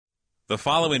The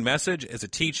following message is a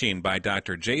teaching by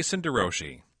Dr. Jason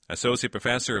DeRouchie, Associate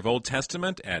Professor of Old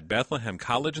Testament at Bethlehem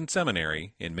College and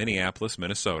Seminary in Minneapolis,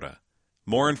 Minnesota.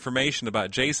 More information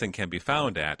about Jason can be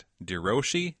found at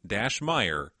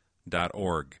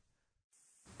derouchie-meyer.org.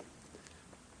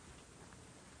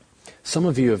 Some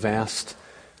of you have asked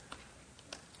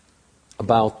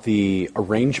about the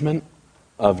arrangement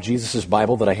of Jesus'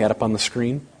 Bible that I had up on the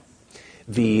screen.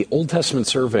 The Old Testament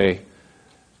survey,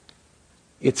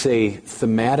 it's a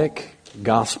thematic,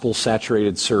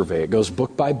 gospel-saturated survey. It goes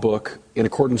book by book in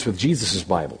accordance with Jesus'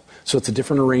 Bible. So it's a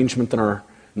different arrangement than our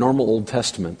normal Old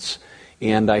Testaments.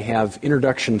 And I have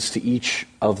introductions to each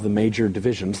of the major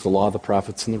divisions, the Law, the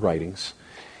Prophets, and the Writings.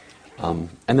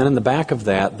 And then in the back of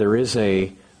that, there is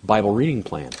a Bible reading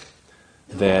plan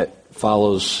that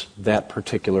follows that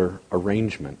particular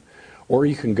arrangement. Or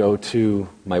you can go to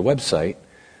my website.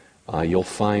 You'll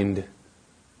find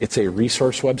it's a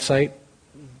resource website.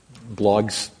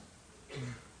 Blogs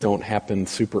don't happen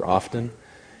super often.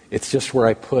 It's just where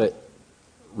I put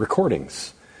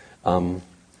recordings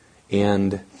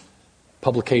and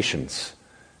publications,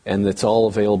 and it's all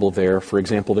available there. For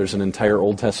example, there's an entire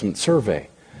Old Testament survey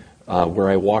where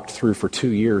I walked through for 2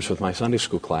 years with my Sunday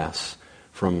school class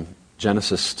from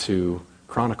Genesis to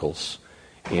Chronicles,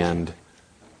 and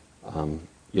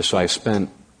so I spent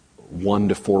 1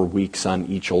 to 4 weeks on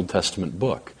each Old Testament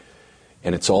book,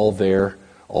 and it's all there.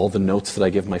 All the notes that I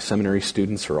give my seminary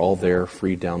students are all there,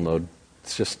 free download.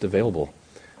 It's just available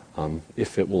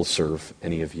if it will serve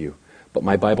any of you. But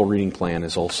my Bible reading plan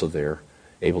is also there,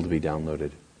 able to be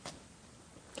downloaded.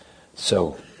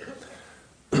 So,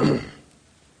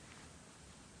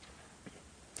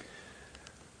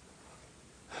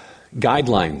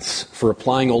 guidelines for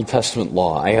applying Old Testament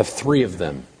law. I have 3 of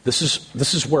them. This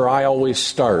is where I always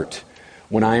start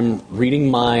when I'm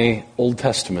reading my Old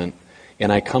Testament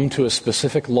and I come to a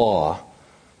specific law.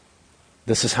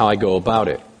 This is how I go about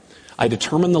it. I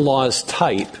determine the law's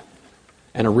type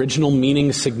and original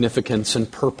meaning, significance,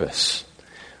 and purpose.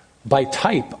 By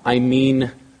type, I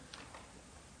mean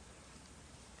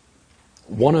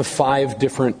one of 5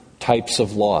 different types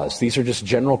of laws. These are just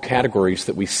general categories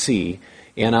that we see.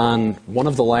 And on one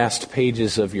of the last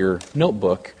pages of your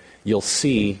notebook, you'll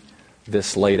see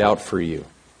this laid out for you.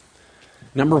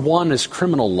 Number 1 is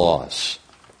criminal laws.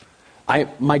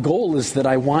 My goal is that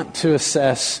I want to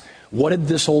assess what did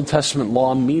this Old Testament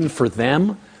law mean for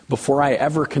them before I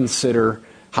ever consider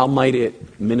how might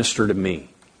it minister to me.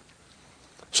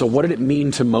 So what did it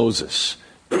mean to Moses?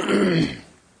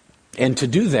 And to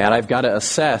do that, I've got to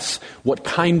assess what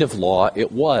kind of law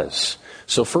it was.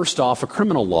 So first off, a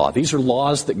criminal law. These are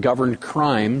laws that govern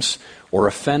crimes or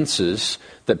offenses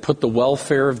that put the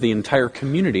welfare of the entire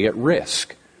community at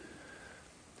risk.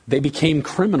 They became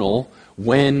criminal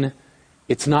when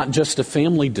it's not just a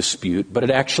family dispute, but it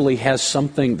actually has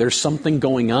there's something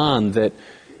going on that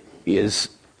is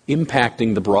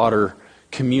impacting the broader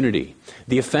community.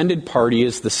 The offended party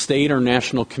is the state or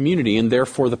national community, and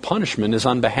therefore the punishment is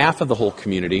on behalf of the whole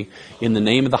community in the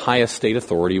name of the highest state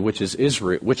authority, which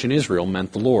in Israel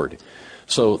meant the Lord.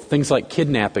 So things like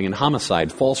kidnapping and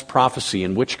homicide, false prophecy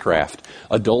and witchcraft,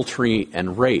 adultery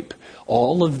and rape,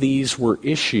 all of these were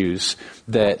issues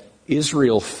that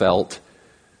Israel felt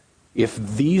if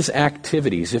these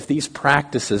activities, if these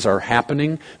practices are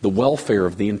happening, the welfare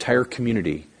of the entire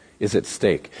community is at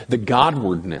stake. The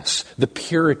Godwardness, the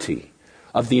purity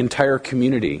of the entire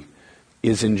community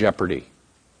is in jeopardy.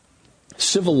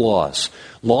 Civil laws,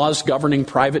 laws governing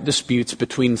private disputes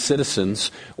between citizens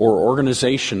or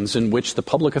organizations in which the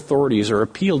public authorities are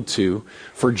appealed to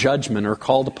for judgment or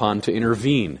called upon to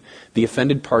intervene. The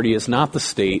offended party is not the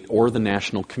state or the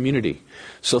national community.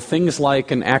 So things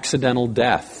like an accidental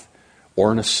death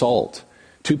or an assault,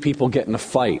 2 people get in a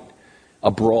fight,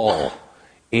 a brawl,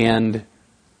 and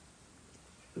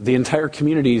the entire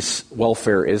community's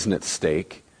welfare isn't at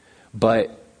stake,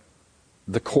 but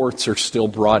the courts are still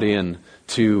brought in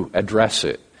to address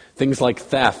it. Things like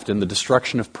theft and the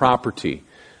destruction of property,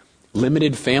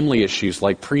 limited family issues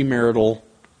like premarital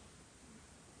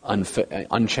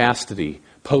unchastity,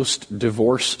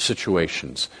 post-divorce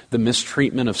situations, the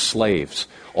mistreatment of slaves.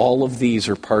 All of these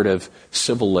are part of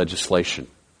civil legislation.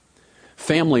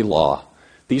 Family law.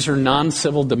 These are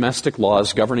non-civil domestic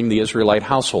laws governing the Israelite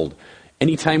household.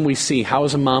 Anytime we see how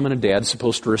is a mom and a dad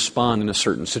supposed to respond in a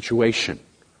certain situation.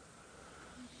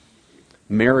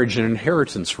 Marriage and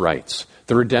inheritance rights,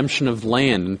 the redemption of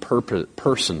land and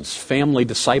persons, family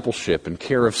discipleship and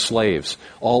care of slaves.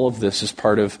 All of this is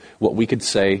part of what we could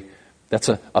say that's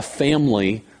a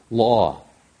family law.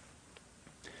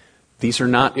 These are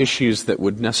not issues that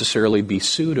would necessarily be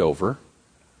sued over.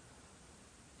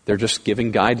 They're just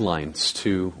giving guidelines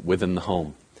to within the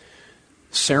home.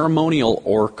 Ceremonial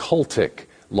or cultic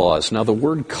laws. Now, the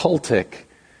word cultic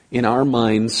in our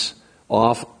minds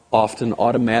often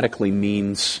automatically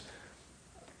means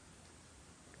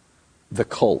the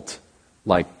cult,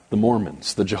 like the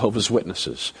Mormons, the Jehovah's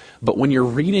Witnesses. But when you're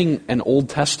reading an Old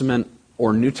Testament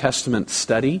or New Testament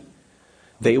study,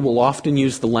 they will often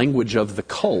use the language of the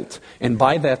cult, and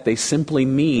by that they simply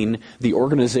mean the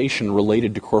organization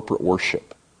related to corporate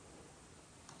worship.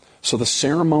 So the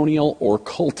ceremonial or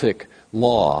cultic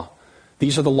law,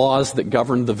 these are the laws that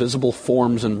govern the visible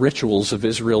forms and rituals of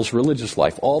Israel's religious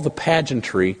life. All the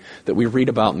pageantry that we read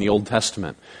about in the Old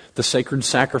Testament. The sacred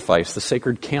sacrifice, the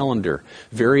sacred calendar,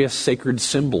 various sacred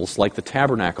symbols like the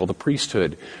tabernacle, the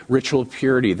priesthood, ritual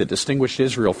purity that distinguished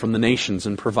Israel from the nations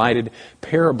and provided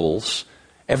parables.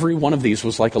 Every one of these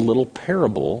was like a little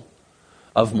parable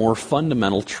of more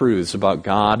fundamental truths about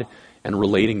God and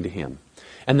relating to Him.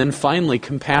 And then finally,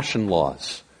 compassion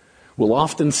laws. We'll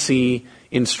often see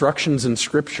instructions in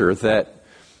Scripture that,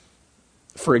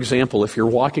 for example, if you're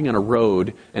walking on a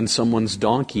road and someone's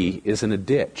donkey is in a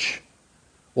ditch,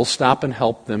 we'll stop and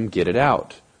help them get it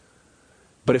out.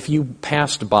 But if you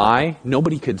passed by,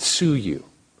 nobody could sue you.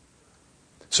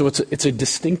 So it's a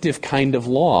distinctive kind of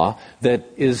law that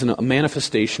is a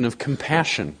manifestation of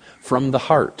compassion from the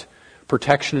heart,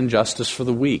 protection and justice for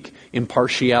the weak,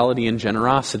 impartiality and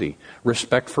generosity,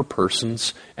 respect for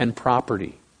persons and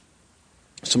property.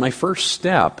 So my first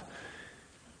step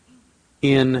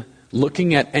in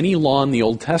looking at any law in the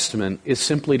Old Testament is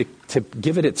simply to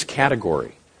give it its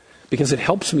category, because it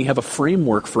helps me have a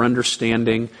framework for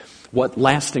understanding what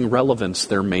lasting relevance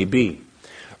there may be.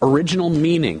 Original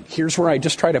meaning. Here's where I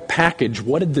just try to package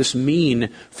what did this mean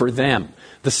for them.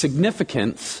 The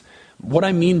significance, what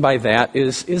I mean by that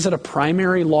is it a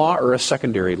primary law or a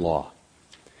secondary law?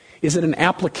 Is it an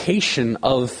application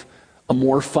of a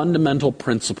more fundamental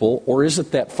principle, or is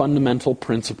it that fundamental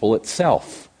principle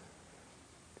itself?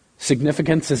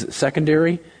 Significance, is it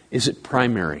secondary? Is it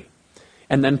primary?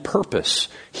 And then purpose.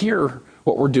 Here,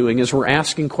 what we're doing is we're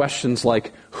asking questions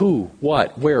like who,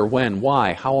 what, where, when,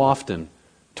 why, how often,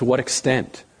 to what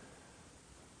extent.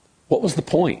 What was the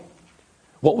point?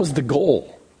 What was the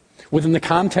goal? Within the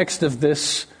context of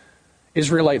this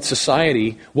Israelite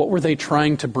society, what were they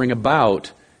trying to bring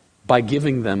about by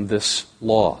giving them this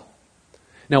law?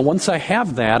 Now, once I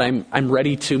have that, I'm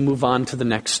ready to move on to the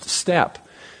next step.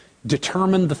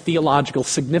 Determine the theological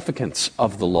significance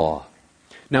of the law.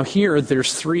 Now here,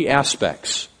 there's three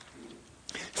aspects.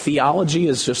 Theology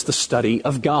is just the study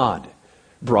of God,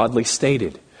 broadly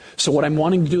stated. So what I'm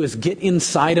wanting to do is get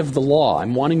inside of the law.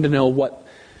 I'm wanting to know what,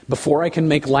 before I can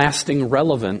make lasting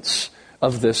relevance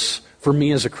of this for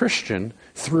me as a Christian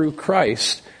through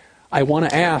Christ, I want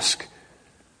to ask,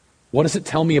 what does it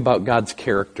tell me about God's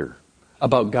character?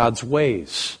 About God's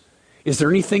ways? Is there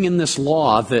anything in this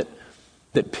law that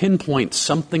pinpoints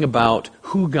something about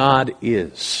who God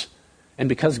is? And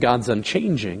because God's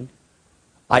unchanging,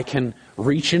 I can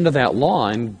reach into that law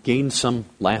and gain some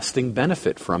lasting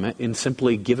benefit from it in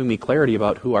simply giving me clarity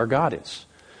about who our God is.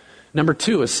 Number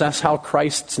two, assess how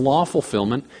Christ's law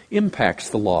fulfillment impacts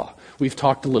the law. We've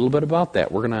talked a little bit about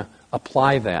that. We're going to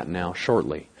apply that now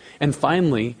shortly. And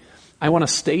finally, I want to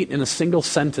state in a single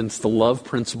sentence the love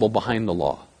principle behind the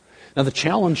law. Now, the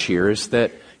challenge here is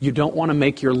that you don't want to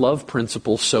make your love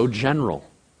principle so general.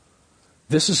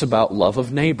 This is about love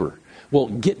of neighbor. Well,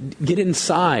 get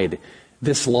inside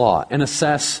this law and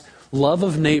assess love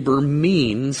of neighbor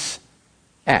means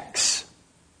X.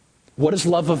 What does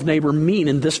love of neighbor mean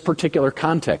in this particular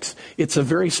context? It's a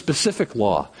very specific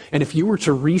law. And if you were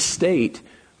to restate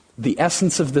the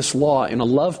essence of this law in a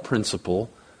love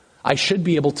principle, I should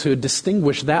be able to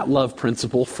distinguish that love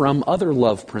principle from other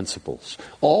love principles.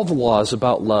 All the law is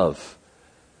about love.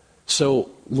 So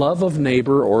love of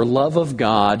neighbor or love of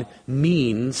God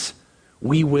means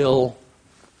we will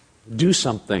do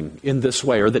something in this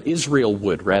way, or that Israel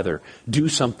would rather do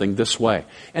something this way.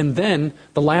 And then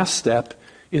the last step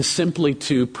is simply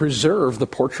to preserve the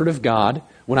portrait of God.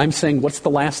 When I'm saying what's the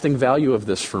lasting value of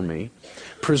this for me,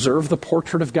 preserve the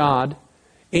portrait of God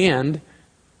and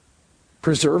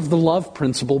preserve the love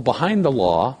principle behind the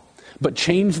law, but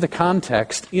change the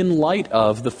context in light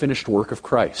of the finished work of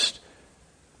Christ.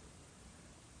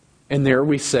 And there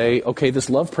we say, okay, this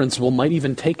love principle might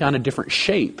even take on a different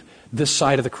shape this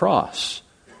side of the cross.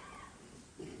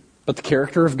 But the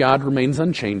character of God remains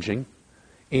unchanging,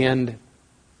 and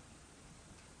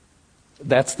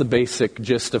that's the basic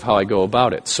gist of how I go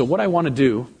about it. So what I want to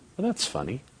do, well, that's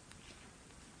funny.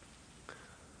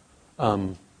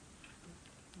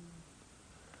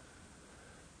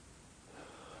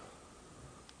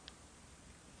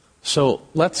 So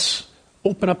let's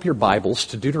open up your Bibles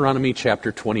to Deuteronomy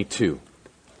chapter 22.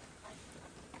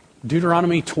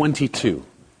 Deuteronomy 22.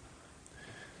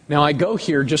 Now I go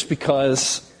here just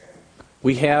because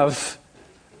we have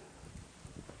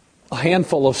a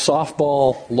handful of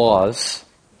softball laws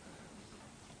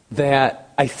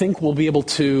that I think we'll be able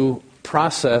to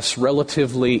process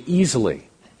relatively easily.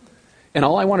 And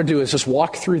all I want to do is just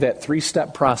walk through that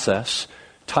three-step process: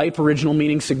 type, original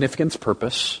meaning, significance,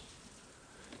 purpose.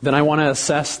 Then I want to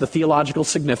assess the theological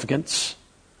significance,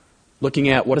 looking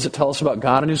at what does it tell us about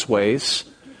God and His ways,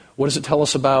 what does it tell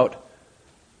us about,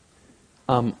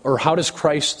 or how does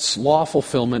Christ's law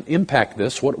fulfillment impact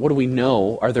this? What do we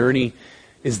know?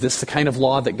 Is this the kind of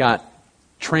law that got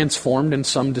transformed in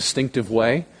some distinctive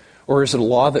way? Or is it a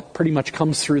law that pretty much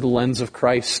comes through the lens of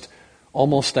Christ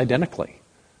almost identically?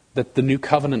 That the new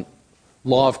covenant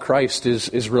law of Christ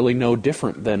is really no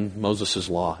different than Moses'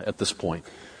 law at this point.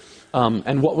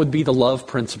 And what would be the love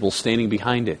principle standing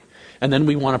behind it? And then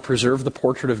we want to preserve the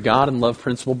portrait of God and love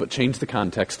principle, but change the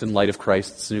context in light of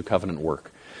Christ's new covenant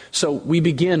work. So we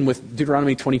begin with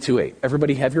Deuteronomy 22:8.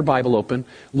 Everybody have your Bible open.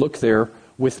 Look there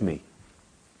with me.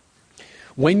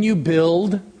 When you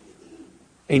build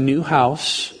a new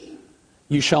house,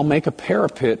 you shall make a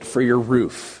parapet for your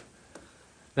roof.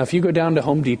 Now, if you go down to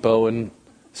Home Depot and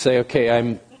say, okay,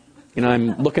 I'm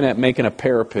looking at making a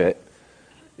parapet,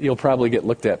 you'll probably get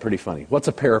looked at pretty funny. What's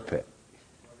a parapet?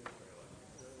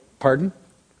 Pardon?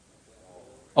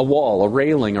 A wall, a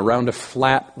railing around a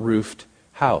flat-roofed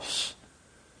house.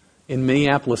 In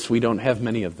Minneapolis, we don't have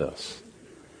many of those.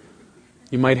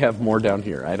 You might have more down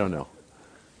here, I don't know.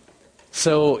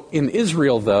 So in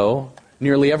Israel, though,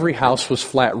 nearly every house was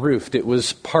flat-roofed. It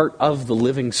was part of the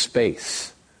living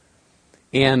space.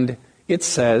 And it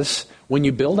says, when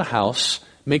you build a house,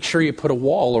 make sure you put a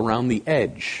wall around the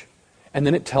edge. And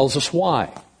then it tells us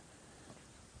why.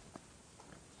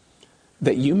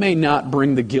 That you may not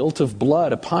bring the guilt of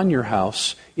blood upon your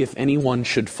house if anyone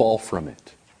should fall from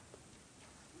it.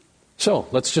 So,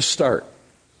 let's just start.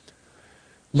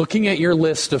 Looking at your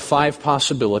list of 5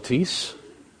 possibilities,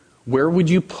 where would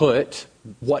you put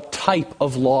what type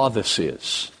of law this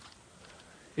is?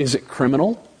 Is it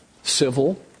criminal,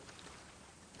 civil,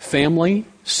 family,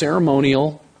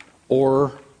 ceremonial,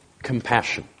 or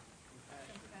compassion?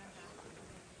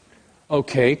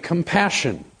 Okay,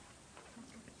 compassion.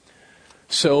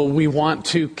 So we want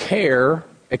to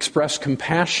express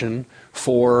compassion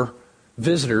for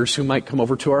visitors who might come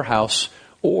over to our house,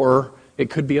 or it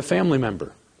could be a family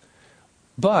member.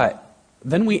 But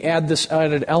then we add this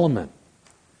added element,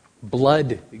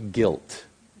 blood guilt.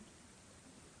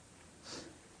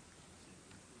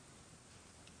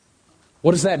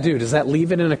 What does that do? Does that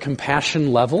leave it in a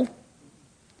compassion level?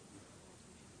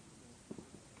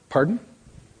 Pardon?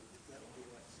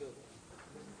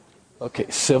 Okay,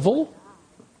 civil?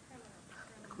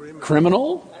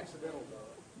 Criminal?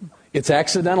 It's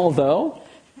accidental, though.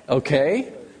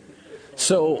 Okay.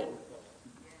 So,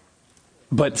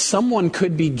 but someone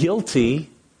could be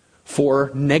guilty for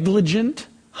negligent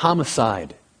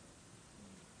homicide.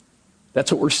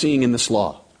 That's what we're seeing in this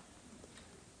law.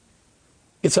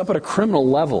 It's up at a criminal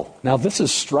level. Now, this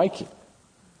is striking.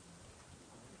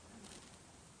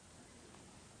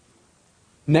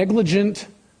 Negligent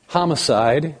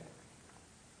homicide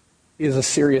is a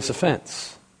serious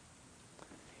offense.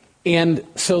 And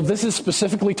so this is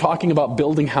specifically talking about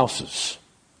building houses.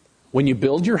 When you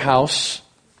build your house,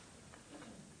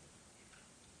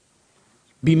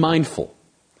 be mindful.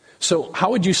 So how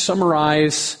would you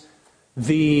summarize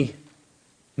the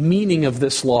meaning of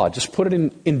this law? Just put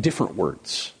it in different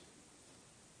words.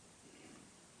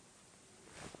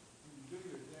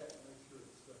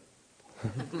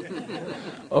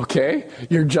 Okay,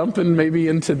 you're jumping maybe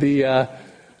into the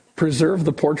preserve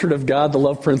the portrait of God, the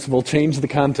love principle, change the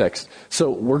context.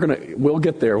 So we'll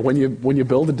get there. When you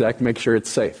build a deck, make sure it's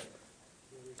safe.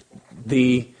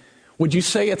 Would you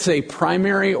say it's a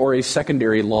primary or a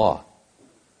secondary law?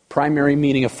 Primary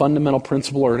meaning a fundamental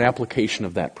principle or an application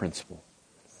of that principle?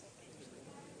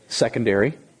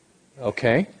 Secondary.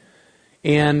 Okay.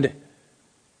 And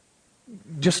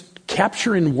just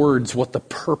capture in words what the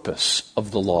purpose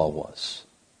of the law was.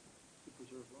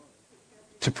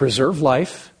 To preserve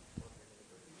life.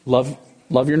 Love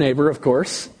your neighbor, of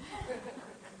course.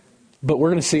 But we're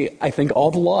going to see, I think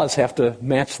all the laws have to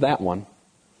match that one.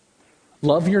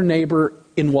 Love your neighbor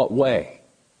in what way?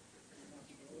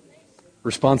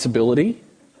 Responsibility.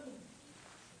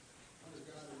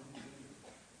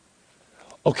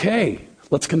 Okay,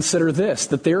 let's consider this,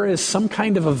 that there is some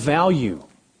kind of a value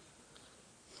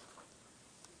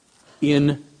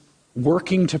in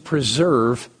working to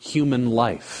preserve human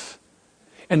life.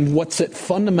 And what's at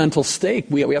fundamental stake?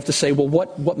 We have to say, well,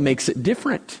 what makes it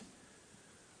different?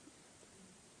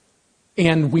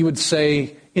 And we would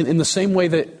say, in the same way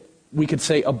that we could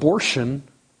say abortion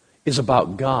is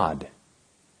about God.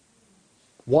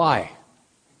 Why?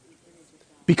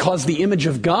 Because the image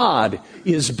of God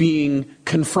is being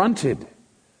confronted.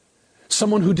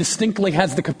 Someone who distinctly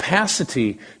has the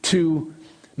capacity to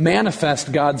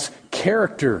manifest God's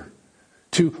character,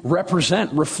 to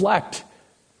represent, reflect,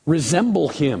 resemble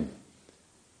Him.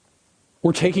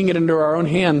 We're taking it into our own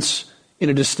hands in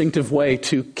a distinctive way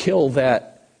to kill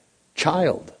that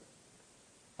child.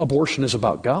 Abortion is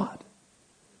about God.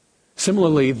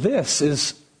 Similarly, this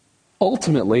is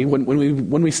ultimately,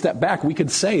 when we step back, we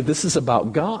could say this is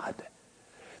about God.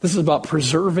 This is about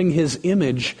preserving His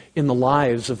image in the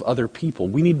lives of other people.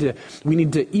 We need to,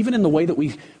 even in the way that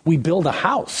we build a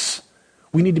house,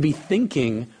 we need to be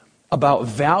thinking about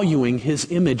valuing His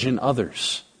image in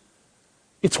others.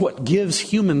 It's what gives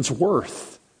humans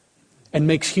worth and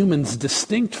makes humans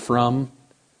distinct from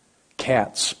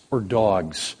cats or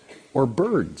dogs or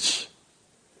birds,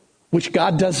 which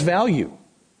God does value,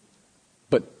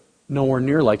 but nowhere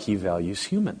near like He values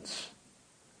humans.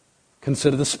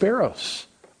 Consider the sparrows.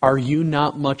 Are you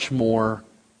not much more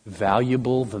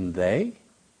valuable than they?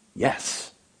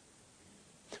 Yes.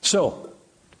 So,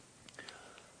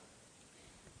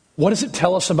 what does it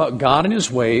tell us about God and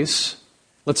His ways?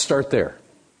 Let's start there.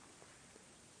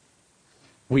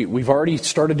 We've already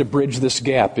started to bridge this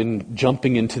gap in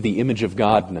jumping into the image of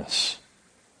Godness.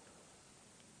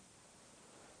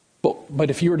 But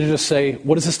if you were to just say,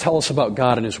 what does this tell us about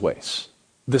God and His ways?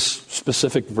 This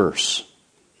specific verse.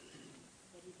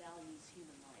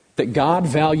 That God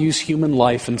values human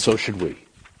life, and so should we.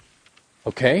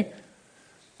 Okay?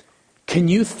 Can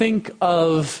you think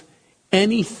of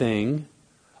anything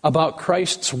about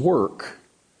Christ's work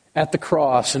at the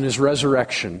cross and His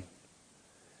resurrection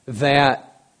that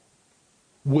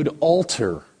would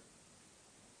alter,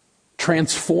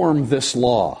 transform this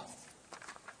law?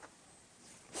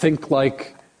 Think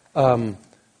like the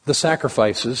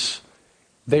sacrifices.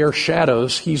 They are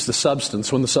shadows. He's the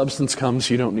substance. When the substance comes,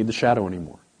 you don't need the shadow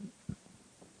anymore.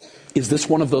 Is this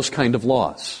one of those kind of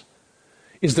laws?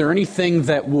 Is there anything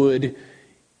that would,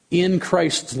 in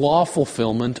Christ's law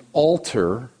fulfillment,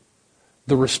 alter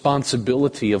the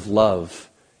responsibility of love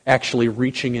actually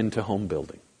reaching into home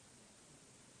building?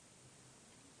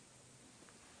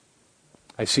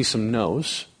 I see some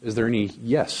no's. Is there any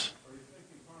yes? Are you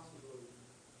thinking possibly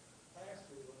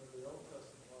pastors under the Old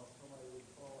Testament law, somebody would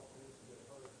fall into the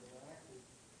hurt and active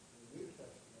in the New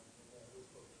Testament, and that we're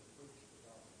supposed to preach the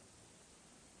gospel?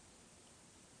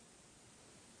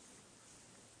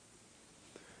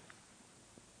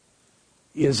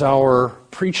 Is our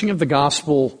preaching of the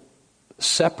gospel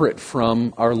separate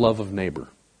from our love of neighbor?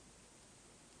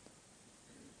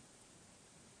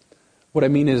 What I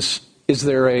mean is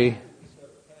there a...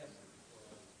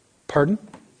 Pardon?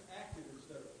 It's active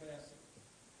instead of passive.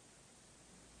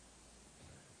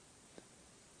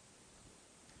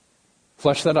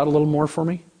 Flesh that out a little more for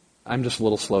me. I'm just a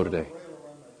little slow today. Rail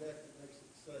around my deck that makes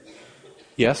it safe.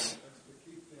 Yes? That's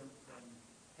to keep them from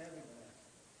having an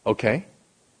accident. Okay.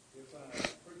 If I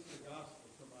preach the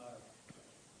gospel to my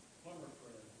plumber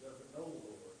friend who doesn't know the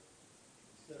Lord,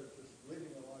 instead of just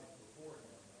living a life before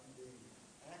Him, I'm being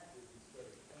active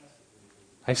instead of passively.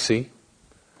 I see.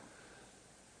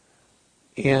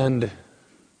 And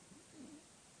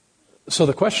so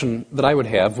the question that I would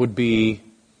have would be,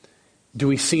 do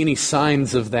we see any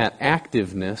signs of that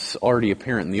activeness already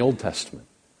apparent in the Old Testament?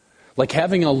 Like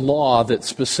having a law that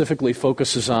specifically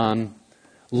focuses on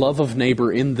love of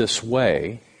neighbor in this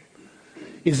way,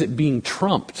 is it being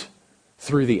trumped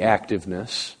through the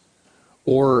activeness?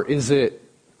 Or is it...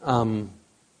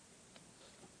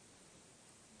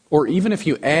 Or even if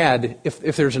you add,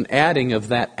 if there's an adding of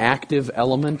that active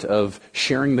element of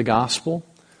sharing the gospel,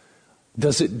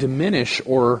 does it diminish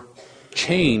or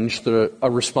change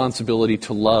a responsibility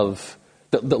to love?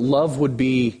 That love would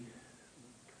be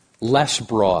less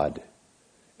broad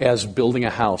as building a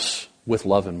house with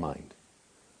love in mind.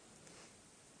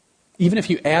 Even if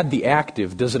you add the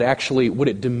active, would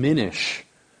it diminish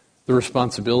the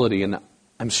responsibility? And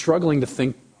I'm struggling to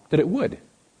think that it would.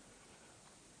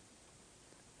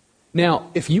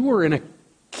 Now, if you were in a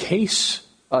case,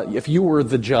 if you were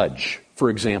the judge, for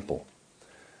example,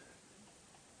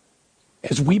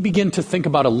 as we begin to think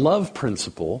about a love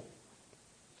principle,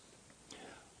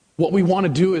 what we want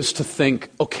to do is to think,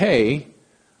 okay,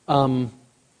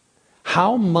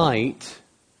 how might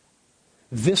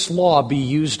this law be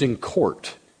used in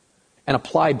court and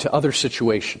applied to other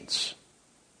situations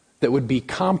that would be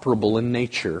comparable in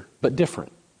nature but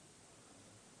different?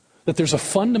 that there's a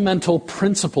fundamental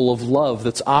principle of love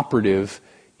that's operative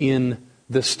in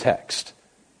this text.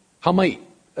 How might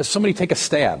somebody take a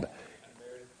stab?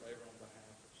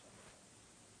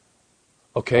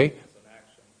 Okay. It's an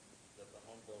action that the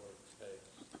home builder takes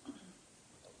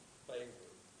of favor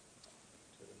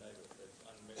to the neighbor that's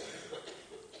unmerited,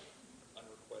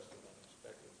 unrequested,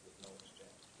 unexpected, with no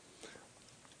exchange.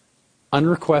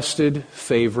 Unrequested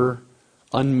favor,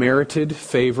 unmerited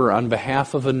favor on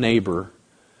behalf of a neighbor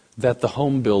that the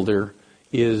home builder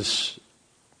is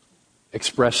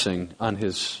expressing on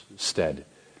his stead.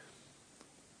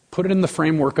 Put it in the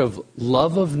framework of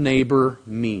love of neighbor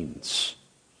means.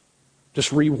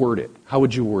 Just reword it. How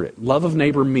would you word it? Love of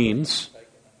neighbor means...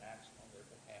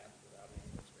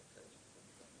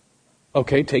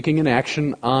 Okay, taking an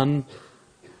action on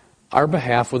our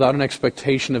behalf without an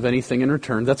expectation of anything in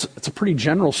return. That's a pretty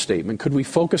general statement. Could we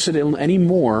focus it in any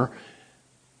more?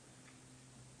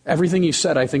 Everything you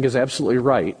said, I think, is absolutely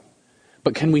right.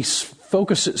 But can we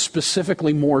focus it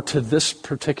specifically more to this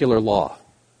particular law?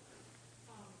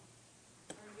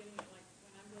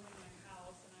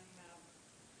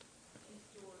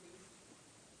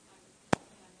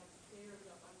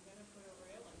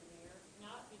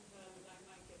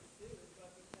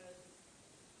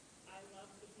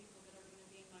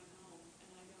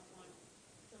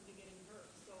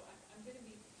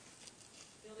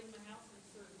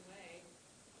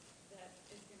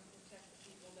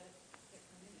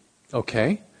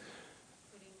 Okay.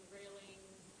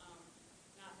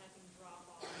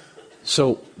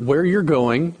 So where you're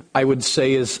going, I would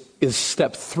say, is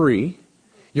step 3.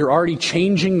 You're already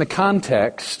changing the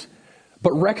context,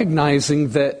 but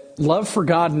recognizing that love for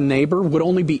God and neighbor would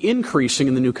only be increasing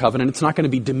in the new covenant. It's not going to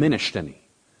be diminished any.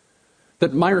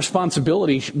 That my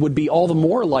responsibility would be all the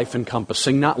more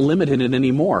life-encompassing, not limited in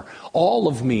any more. All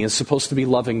of me is supposed to be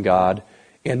loving God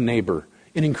and neighbor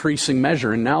in increasing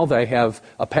measure, and now they have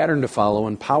a pattern to follow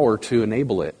and power to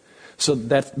enable it.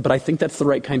 But I think that's the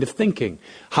right kind of thinking.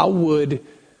 How would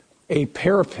a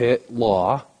parapet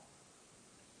law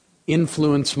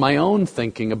influence my own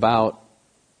thinking about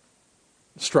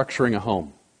structuring a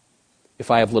home? If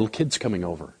I have little kids coming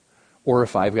over, or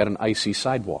if I've got an icy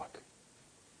sidewalk.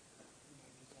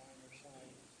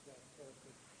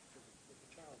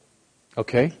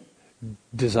 Okay,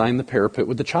 design the parapet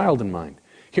with the child in mind.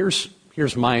 Here's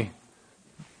my,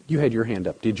 you had your hand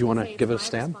up. Did you want to give it a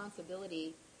stab? It's my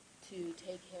responsibility to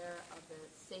take care of the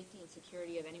safety and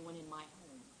security of anyone in my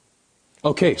home.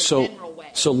 Okay,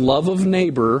 so love of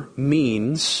neighbor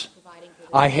means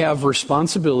I have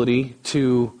responsibility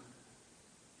to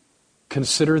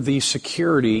consider the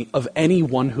security of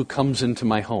anyone who comes into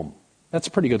my home. That's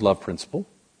a pretty good love principle.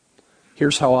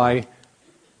 Here's how I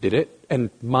did it,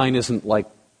 and mine isn't like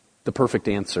the perfect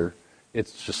answer.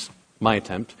 It's just my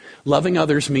attempt. Loving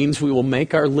others means we will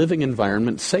make our living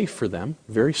environment safe for them,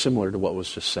 very similar to what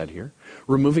was just said here,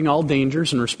 removing all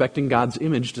dangers and respecting God's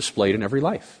image displayed in every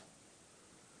life.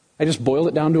 I just boiled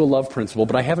it down to a love principle,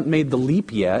 but I haven't made the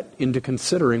leap yet into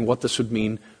considering what this would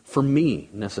mean for me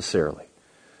necessarily.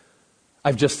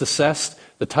 I've just assessed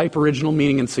the type, original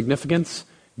meaning, and significance,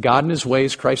 God and His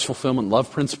ways, Christ's fulfillment, love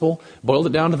principle, boiled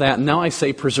it down to that, and now I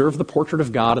say preserve the portrait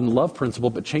of God and the love principle,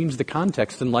 but change the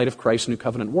context in light of Christ's new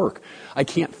covenant work. I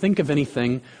can't think of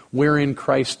anything wherein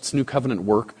Christ's new covenant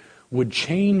work would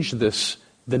change the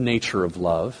nature of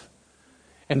love.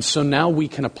 And so now we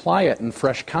can apply it in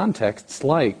fresh contexts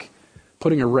like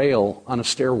putting a rail on a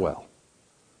stairwell.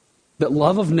 That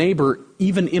love of neighbor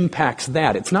even impacts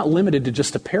that. It's not limited to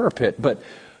just a parapet, but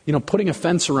putting a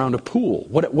fence around a pool,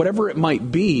 whatever it might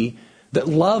be, that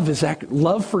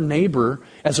love for neighbor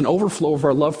as an overflow of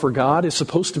our love for God is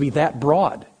supposed to be that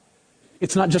broad.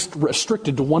 It's not just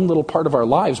restricted to one little part of our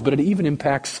lives, but it even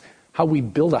impacts how we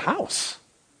build a house.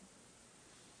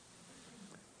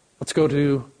 Let's go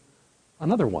to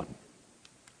another one.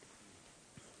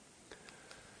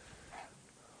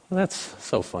 Well, that's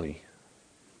so funny.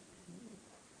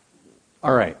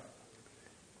 All right.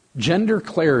 Gender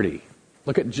clarity.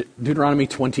 Look at Deuteronomy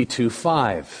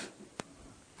 22:5.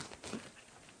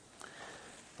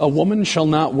 A woman shall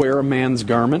not wear a man's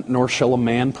garment, nor shall a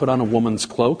man put on a woman's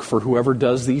cloak, for whoever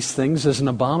does these things is an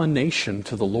abomination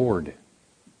to the Lord.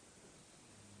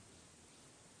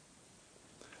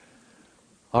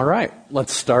 All right,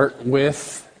 let's start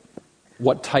with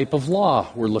what type of law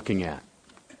we're looking at.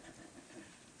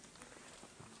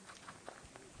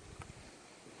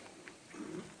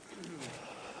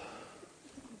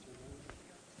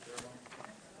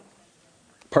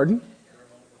 Pardon?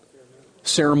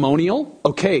 Ceremonial?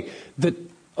 Okay,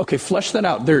 flesh that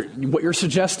out. What you're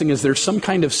suggesting is there's some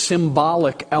kind of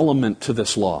symbolic element to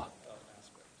this law.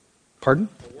 Pardon?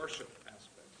 The worship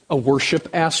a worship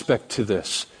aspect to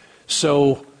this.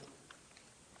 So,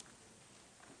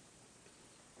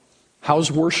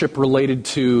 how's worship related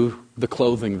to the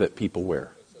clothing that people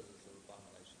wear?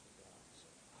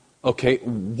 Okay,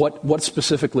 what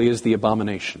specifically is the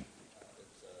abomination?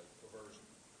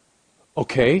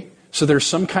 Okay, so there's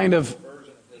some kind of...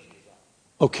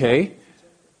 Okay,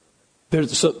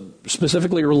 there's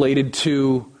specifically related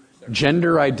to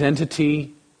gender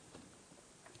identity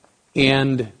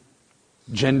and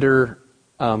gender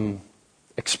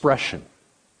expression.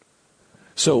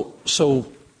 So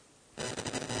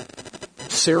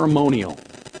ceremonial.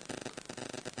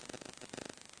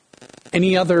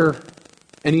 Any other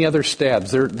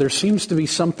stabs? There seems to be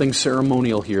something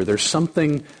ceremonial here. There's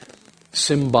something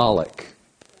symbolic.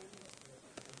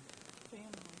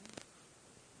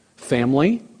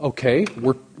 Family, okay.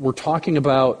 We're talking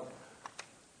about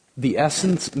the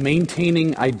essence,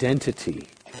 maintaining identity.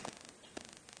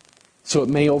 So it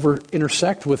may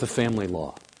intersect with a family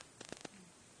law.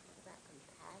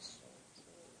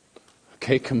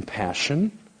 Okay,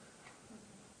 compassion.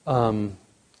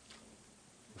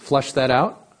 Flesh that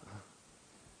out.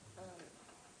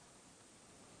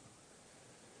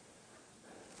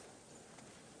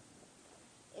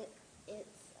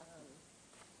 It's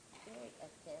very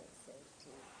offensive to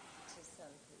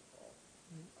some people.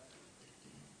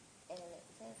 And it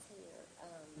says here,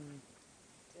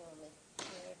 dealing with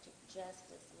character,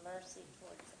 justice, mercy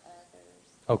towards others.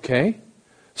 Okay.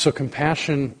 So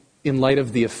compassion in light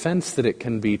of the offense that it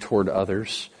can be toward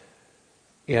others,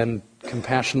 and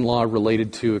compassion law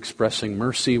related to expressing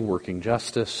mercy, working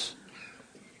justice.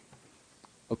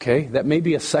 Okay, that may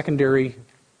be a secondary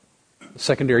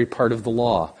part of the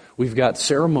law. We've got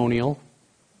ceremonial,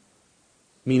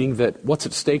 meaning that what's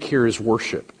at stake here is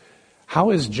worship.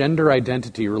 How is gender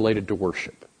identity related to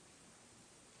worship?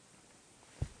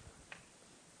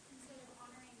 Instead of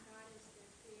honoring God as the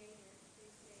creator, they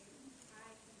say,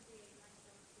 I can create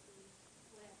myself to be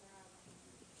whatever I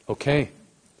want. Okay.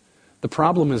 The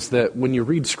problem is that when you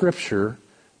read Scripture,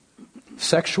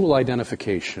 sexual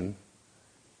identification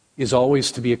is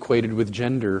always to be equated with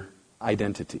gender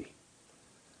identity.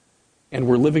 And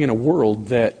we're living in a world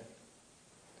that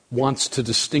wants to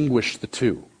distinguish the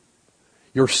two.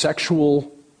 Your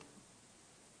sexual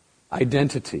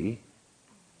identity,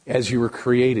 as you were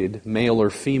created, male or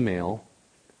female,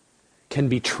 can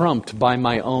be trumped by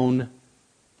my own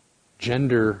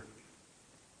gender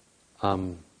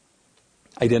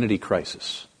identity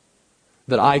crisis.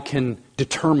 That I can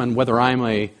determine whether I'm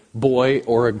a boy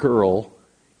or a girl,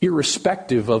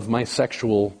 irrespective of my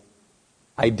sexual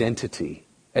identity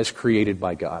as created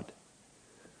by God.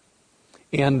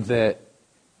 And that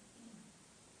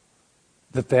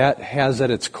has at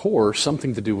its core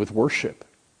something to do with worship.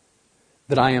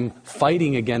 That I am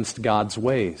fighting against God's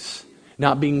ways,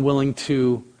 not being willing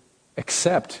to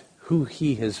accept who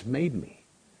He has made me.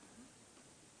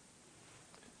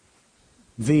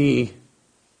 The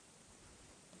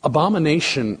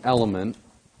abomination element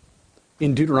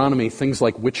in Deuteronomy, things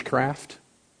like witchcraft,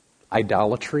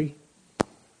 idolatry,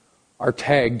 are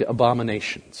tagged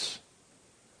abominations.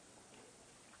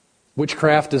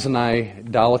 Witchcraft is an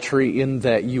idolatry in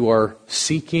that you are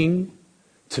seeking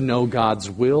to know God's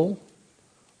will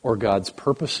or God's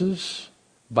purposes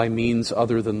by means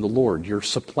other than the Lord. You're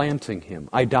supplanting Him.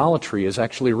 Idolatry is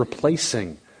actually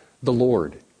replacing the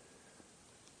Lord.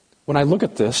 When I look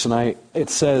at this, it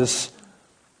says,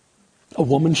 a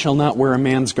woman shall not wear a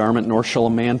man's garment, nor shall a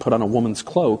man put on a woman's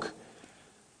cloak.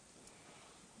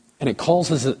 And it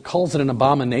calls it an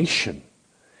abomination.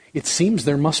 It seems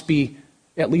there must be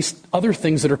at least other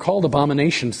things that are called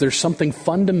abominations. There's something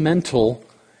fundamental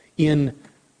in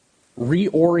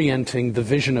reorienting the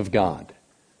vision of God.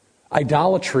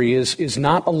 Idolatry is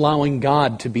not allowing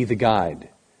God to be the guide,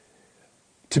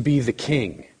 to be the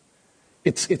king.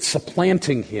 It's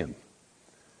supplanting Him.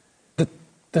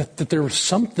 That there is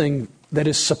something that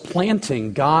is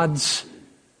supplanting God's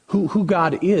who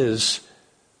God is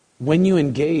when you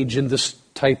engage in this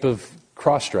type of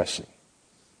cross-dressing.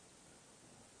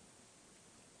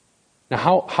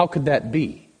 Now, how could that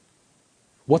be?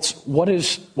 What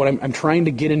I'm trying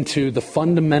to get into the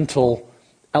fundamental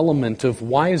element of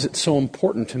why is it so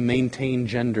important to maintain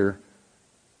gender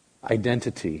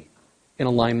identity in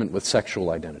alignment with sexual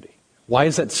identity? Why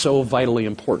is that so vitally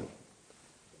important?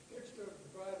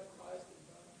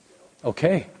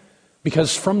 Okay,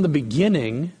 because from the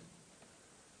beginning,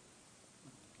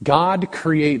 God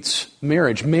creates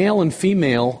marriage. Male and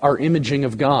female are imaging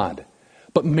of God.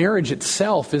 But marriage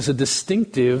itself is a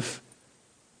distinctive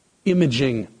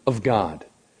imaging of God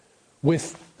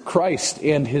with Christ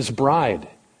and His bride.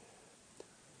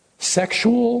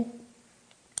 Sexual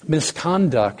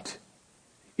misconduct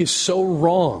is so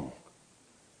wrong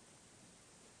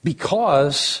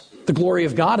because the glory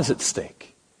of God is at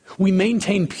stake. We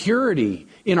maintain purity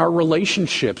in our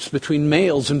relationships between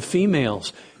males and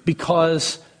females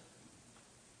because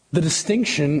the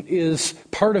distinction is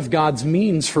part of God's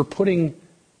means for putting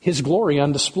His glory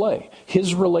on display.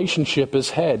 His relationship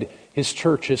as head, His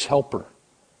church as helper.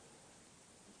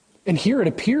 And here it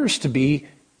appears to be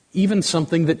even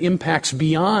something that impacts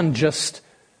beyond just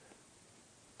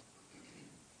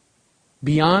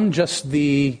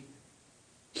the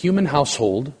human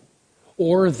household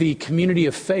or the community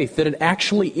of faith, that it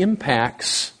actually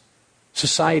impacts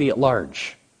society at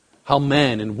large. How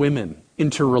men and women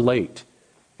interrelate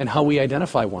and how we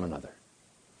identify one another.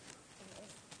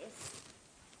 It's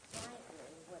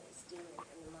frightening what it's doing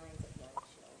in the minds of young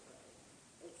children.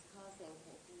 It's causing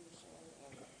confusion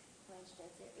and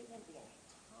questions. They're even being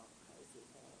taught crazy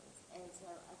things. And so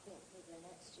I think for the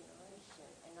next generation,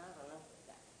 and I don't know if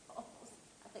that falls,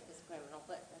 I think it's criminal,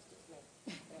 but that's just me.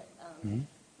 But, you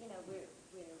know, we're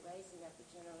raising up a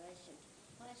generation to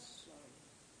question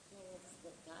things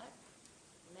that God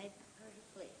made pretty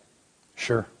clear.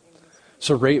 Sure.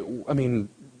 So, Ray, I mean,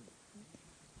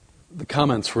 the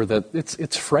comments were that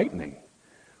it's frightening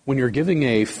when you're giving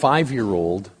a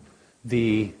 5-year-old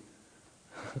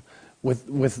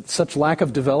with such lack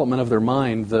of development of their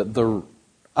mind the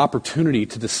opportunity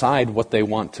to decide what they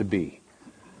want to be,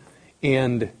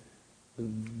 and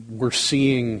we're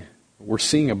seeing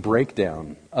a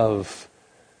breakdown of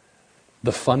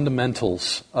the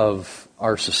fundamentals of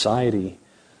our society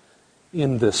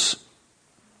in this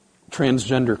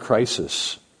transgender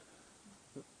crisis.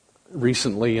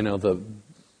 Recently,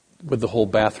 with the whole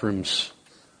bathrooms,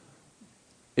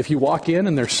 if you walk in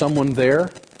and there's someone there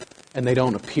and they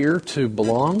don't appear to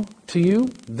belong to you,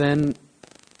 then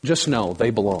just know they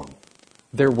belong.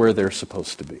 They're where they're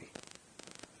supposed to be.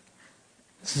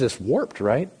 This is just warped,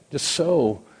 right? Just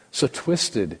so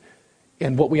twisted.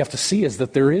 And what we have to see is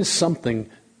that there is something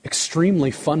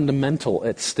extremely fundamental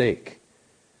at stake.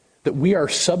 That we are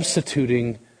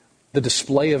substituting the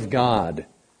display of God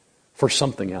for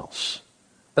something else.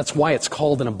 That's why it's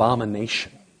called an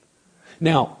abomination.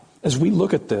 Now, as we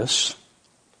look at this,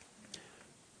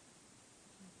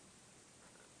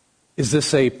 is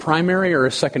this a primary or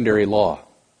a secondary law?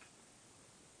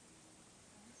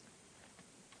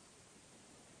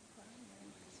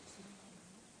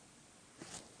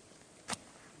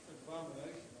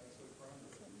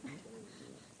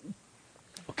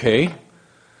 Okay.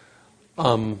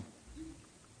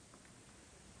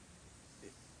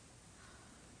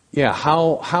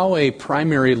 How a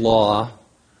primary law,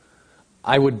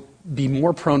 I would be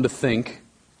more prone to think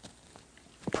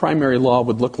primary law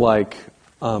would look like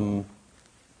men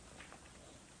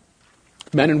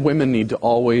and women need to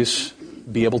always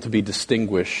be able to be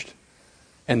distinguished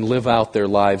and live out their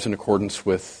lives in accordance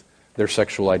with their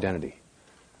sexual identity.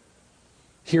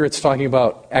 Here it's talking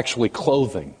about actually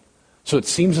clothing. So it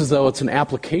seems as though it's an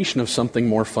application of something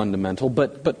more fundamental,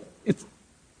 but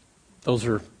those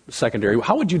are secondary.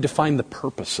 How would you define the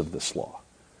purpose of this law?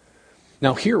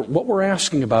 Now here, what we're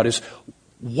asking about is,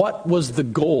 what was the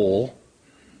goal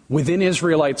within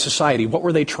Israelite society? What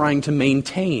were they trying to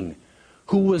maintain?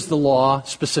 Who was the law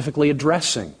specifically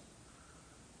addressing?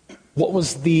 What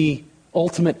was the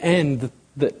ultimate end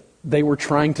that they were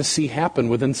trying to see happen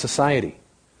within society?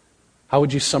 How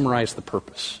would you summarize the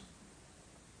purpose?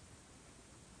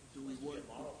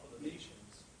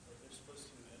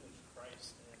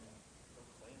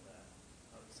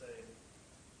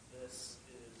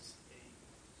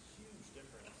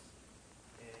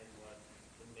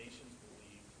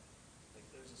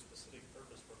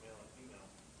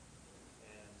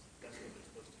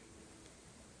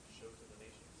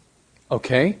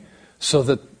 Okay, so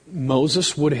that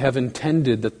Moses would have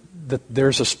intended that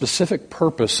there's a specific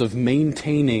purpose of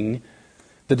maintaining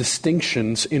the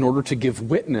distinctions in order to give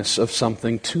witness of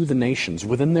something to the nations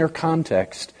within their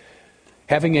context,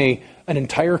 having an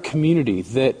entire community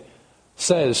that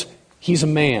says he's a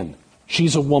man,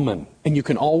 she's a woman, and you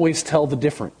can always tell the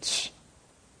difference.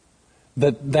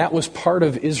 That was part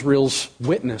of Israel's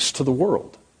witness to the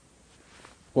world.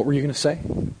 What were you going to say?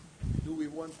 Do we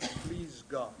want to please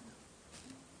God?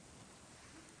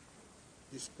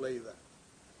 Display that.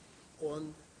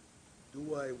 On,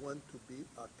 do I want to be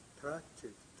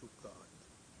attractive to God?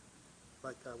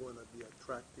 Like I want to be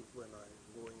attractive when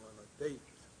I'm going on a date.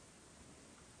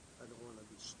 I don't want to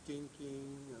be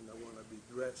stinking, and I want to be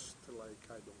dressed like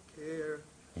I don't care,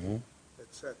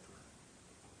 etc.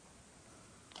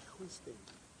 I always think,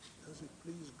 does it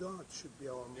please God should be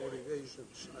our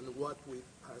motivations and what we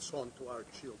pass on to our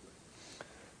children.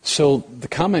 So the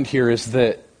comment here is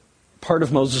that part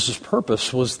of Moses'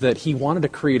 purpose was that he wanted to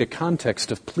create a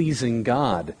context of pleasing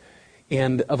God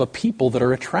and of a people that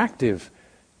are attractive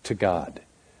to God.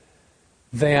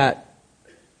 And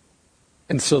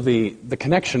so the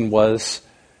connection was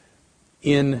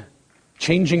in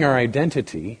changing our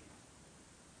identity,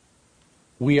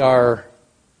 we are,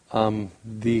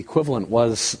 the equivalent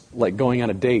was like going on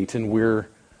a date and we're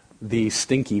the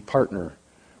stinky partner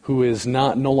who is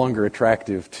no longer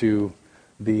attractive to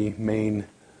the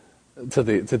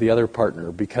other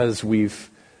partner because we're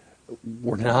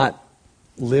not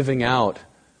living out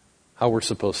how we're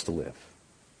supposed to live.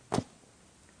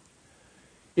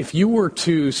 If you were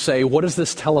to say, what does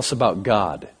this tell us about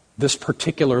God, this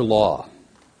particular law,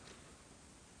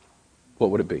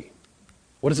 what would it be?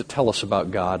 What does it tell us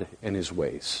about God and His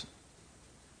ways?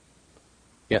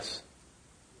 Yes?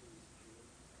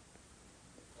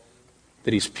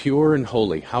 That He's pure and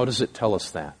holy. How does it tell us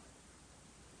that?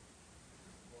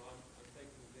 Well, I'm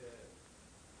thinking that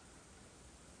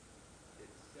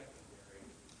it's secondary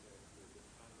because the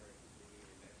primary being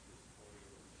in Exodus 20,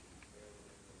 which is bear the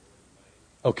name of the Lord in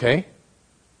vain, Okay. and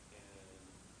yet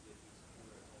He's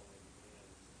pure and holy,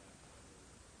 and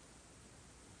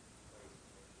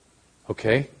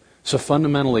Okay. So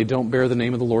fundamentally, don't bear the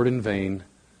name of the Lord in vain.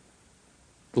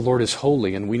 The Lord is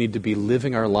holy, and we need to be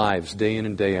living our lives day in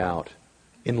and day out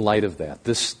in light of that.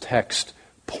 This text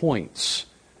points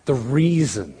the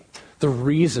reason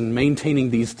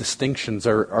maintaining these distinctions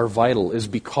are vital is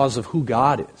because of who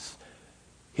God is.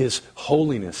 His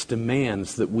holiness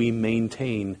demands that we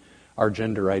maintain our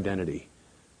gender identity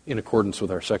in accordance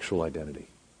with our sexual identity.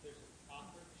 There's an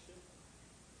authorship,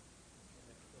 and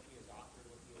that what he has authored,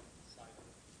 what he has decided,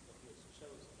 what he has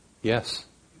chosen Yes. is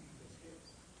his.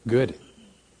 Good. It's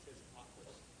his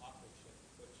authorship,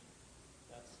 which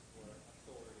that's where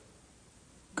authority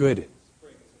Good.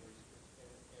 springs,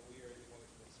 and we are going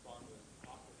to respond to his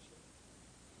authorship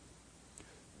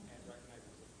and recognize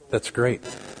his authority. That's great.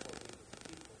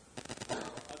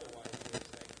 Otherwise, we would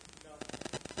say, no,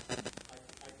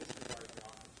 I disregard the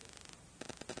authorship.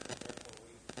 Therefore,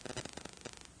 we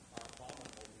are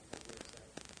abominable because we would say,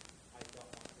 I don't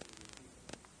want to be your people.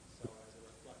 So, as a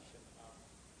reflection of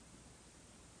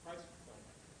Christ's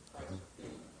fulfillment, Christ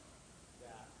fulfilled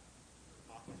that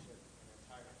authorship in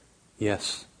entirety.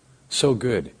 Yes. So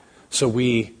good. So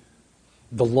the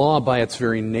law by its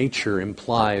very nature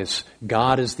implies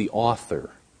God is the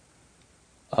author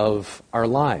of our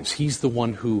lives. He's the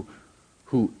one who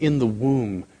in the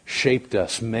womb shaped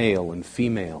us male and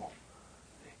female.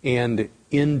 And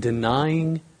in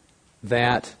denying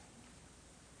that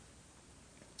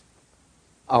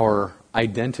our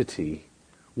identity,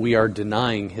 we are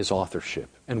denying His authorship,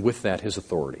 and with that, His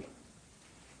authority.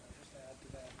 Just to add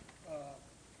to that,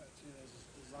 I see it as his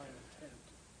design intent.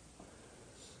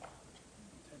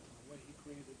 Intent in the way he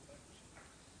created things.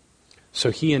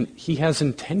 So he has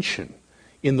intention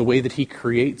in the way that He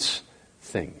creates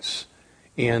things.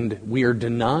 And we are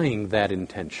denying that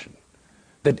intention.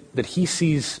 That He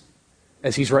sees,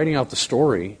 as He's writing out the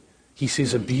story, He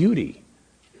sees a beauty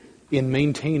in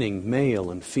maintaining male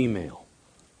and female.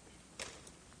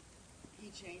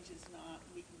 He changes not.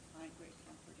 We can find great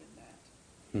comfort in that.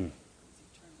 It's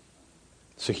eternal.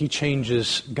 So He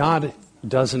changes. God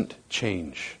doesn't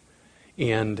change.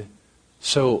 And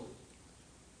so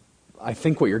I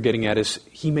think what you're getting at is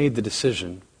He made the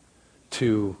decision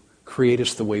to create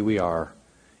us the way we are,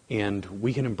 and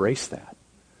we can embrace that.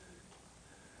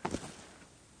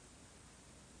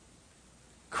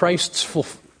 Christ's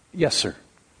Yes, sir.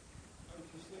 I was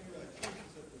just thinking about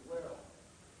Jesus at the well,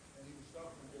 and he was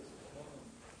talking to this woman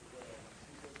at the well.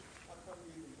 She said, how come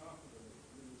you even talking to me?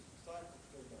 And his disciples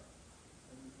came up,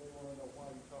 and they want to know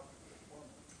why you talking to this woman.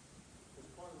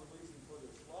 Because part of the reason for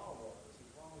this law was,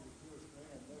 as long as a Jewish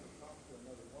man never talked to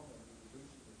another woman, it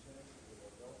reduces the chances of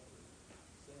adultery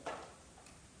sin.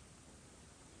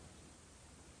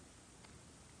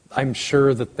 I'm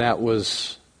sure that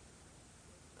was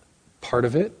part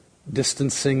of it,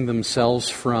 distancing themselves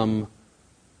from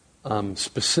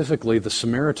specifically the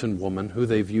Samaritan woman who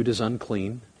they viewed as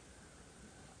unclean.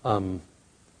 And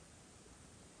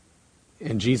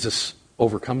Jesus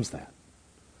overcomes that.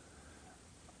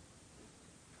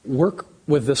 Work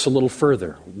with this a little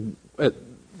further.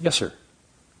 Yes, sir.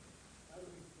 How do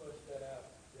we flush that out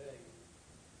today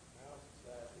in our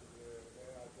society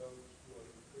where I go to a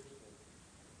Christian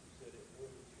who said that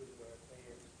women should wear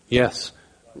pants? Yes.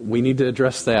 We need to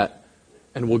address that,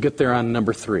 and we'll get there on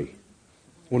number 3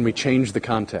 when we change the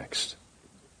context.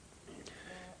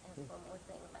 And one more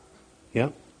thing about Yeah?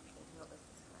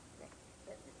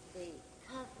 the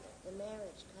covenant, the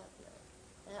marriage covenant,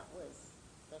 that was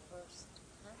the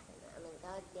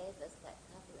gave us that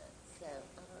covenant, so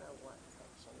I don't know what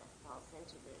section that falls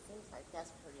into, but it seems like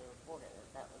that's pretty important,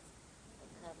 that was a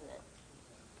covenant,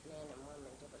 man and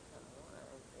woman to become one.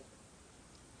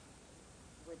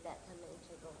 Would that come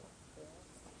into this?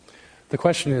 The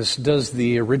question is, does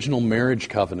the original marriage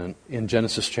covenant in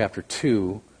Genesis chapter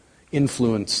 2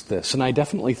 influence this? And I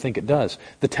definitely think it does.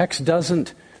 The text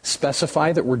doesn't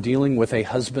specify that we're dealing with a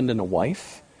husband and a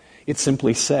wife. It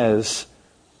simply says,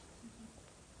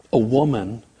 a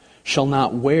woman shall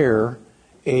not wear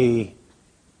a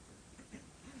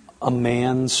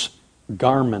man's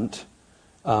garment.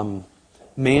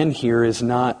 Man here is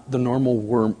not the normal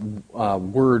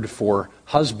word for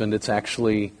husband. It's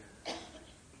actually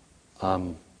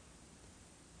the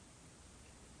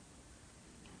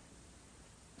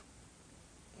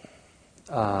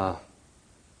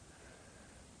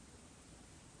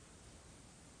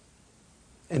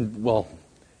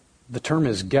term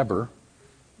is Geber.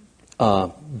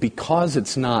 Because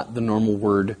it's not the normal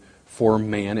word for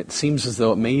man, it seems as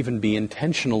though it may even be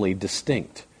intentionally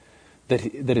distinct.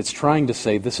 That it's trying to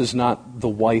say this is not the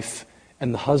wife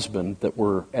and the husband that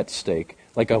were at stake.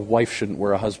 Like a wife shouldn't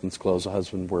wear a husband's clothes, a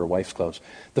husband wear a wife's clothes.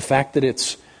 The fact that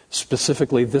it's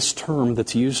specifically this term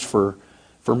that's used for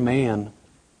man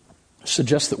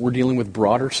suggests that we're dealing with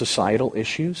broader societal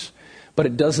issues, but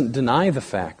it doesn't deny the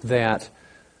fact that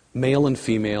male and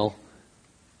female,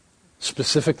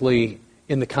 specifically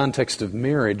in the context of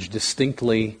marriage,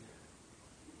 distinctly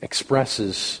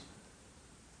expresses,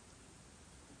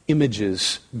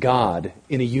 images God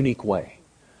in a unique way.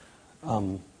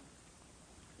 Can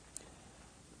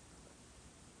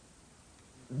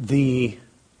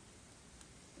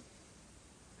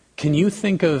you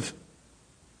think of,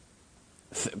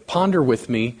 ponder with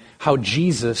me how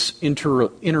Jesus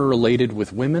interrelated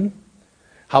with women,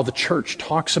 how the church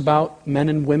talks about men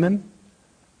and women?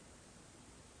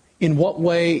 In what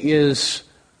way is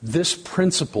this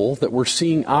principle that we're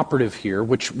seeing operative here,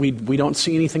 which we don't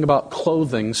see anything about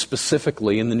clothing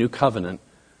specifically in the New Covenant,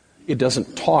 it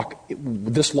doesn't talk,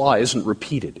 this law isn't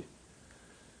repeated.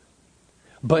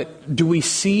 But do we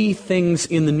see things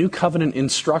in the New Covenant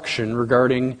instruction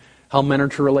regarding how men are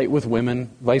to relate with women,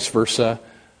 vice versa,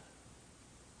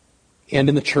 and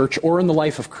in the church or in the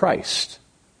life of Christ,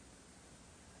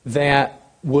 that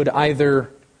would either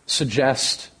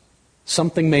suggest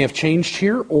something may have changed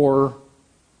here, or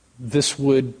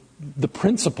the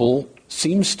principle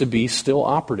seems to be still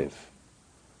operative?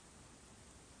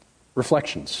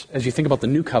 Reflections as you think about the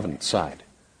New Covenant side.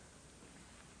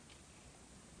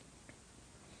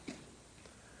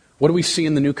 What do we see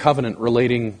in the New Covenant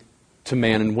relating to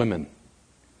man and women?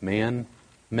 Men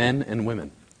and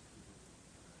women.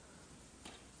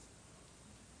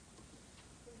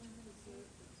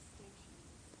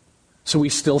 So we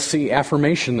still see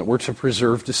affirmation that we're to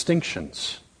preserve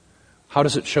distinctions. How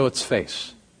does it show its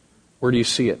face? Where do you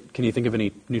see it? Can you think of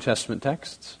any New Testament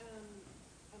texts?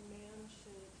 A man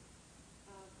should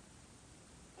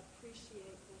appreciate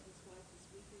that his wife is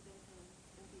weaker than him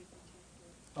and be a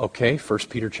protector. Okay, 1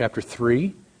 Peter chapter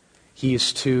 3. He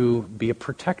is to be a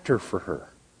protector for her.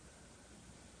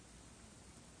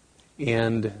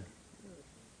 And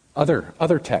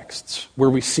other texts where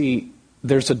we see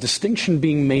there's a distinction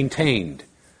being maintained.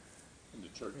 In the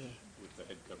church with the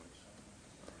head coverings.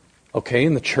 Okay,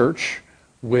 in the church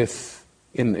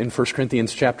in 1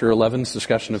 Corinthians chapter 11's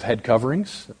discussion of head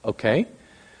coverings. Okay.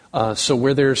 So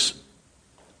where there's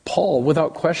Paul,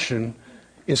 without question,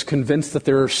 is convinced that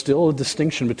there is still a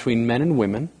distinction between men and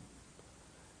women,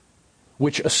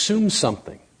 which assumes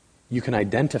something. You can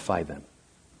identify them.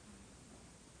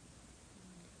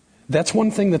 That's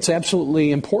one thing that's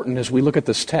absolutely important as we look at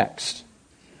this text.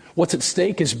 What's at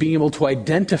stake is being able to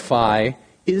identify,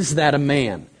 is that a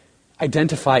man?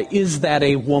 Identify, is that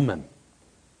a woman?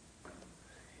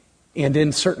 And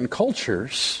in certain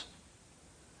cultures,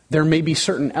 there may be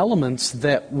certain elements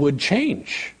that would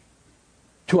change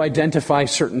to identify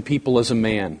certain people as a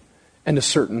man and a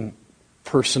certain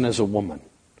person as a woman.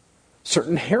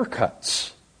 Certain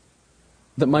haircuts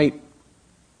that might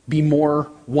be more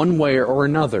one way or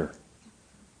another.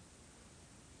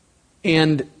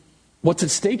 And what's at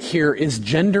stake here is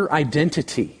gender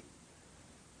identity.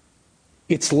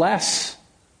 It's less,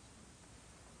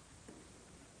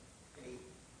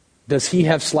 does he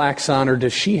have slacks on or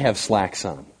does she have slacks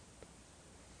on?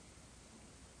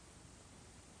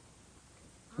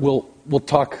 We'll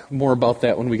talk more about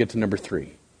that when we get to number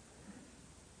 3.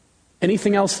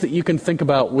 Anything else that you can think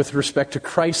about with respect to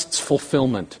Christ's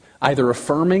fulfillment, either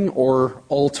affirming or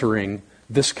altering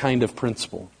this kind of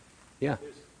principle? Yeah.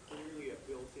 There's clearly a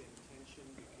built-in tension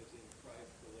because in Christ,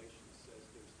 Galatians says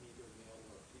there's neither male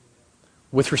nor female.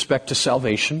 With respect to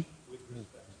salvation?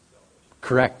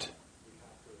 Correct.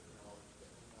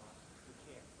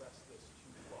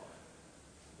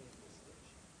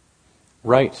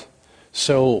 Right.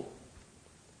 So,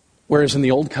 whereas in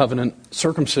the Old Covenant,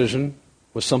 circumcision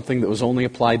was something that was only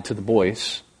applied to the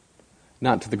boys,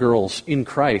 not to the girls, in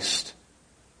Christ,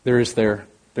 there is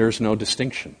no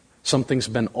distinction. Something's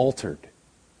been altered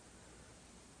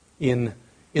in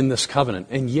this covenant.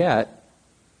 And yet,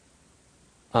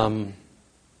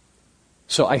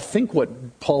 so I think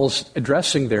what Paul's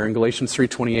addressing there in Galatians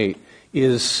 3:28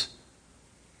 is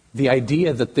the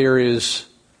idea that there is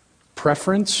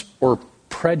preference or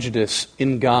prejudice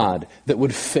in God that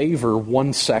would favor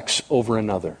one sex over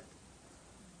another.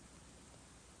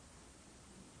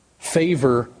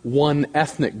 Favor one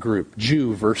ethnic group,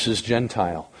 Jew versus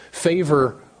Gentile.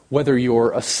 Favor whether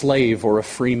you're a slave or a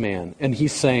free man. And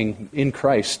he's saying, in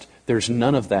Christ, there's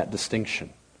none of that distinction.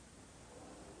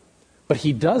 But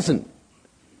he doesn't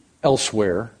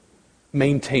elsewhere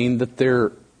maintain that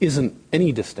there isn't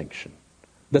any distinction.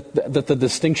 That the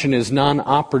distinction is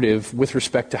non-operative with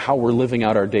respect to how we're living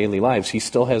out our daily lives. He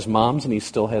still has moms and he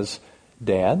still has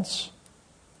dads.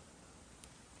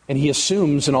 And he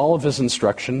assumes in all of his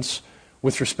instructions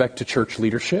with respect to church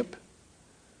leadership,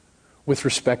 with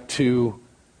respect to,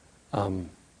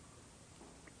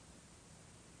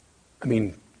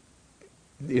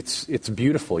 it's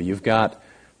beautiful. You've got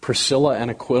Priscilla and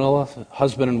Aquila,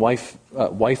 husband and wife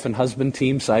and husband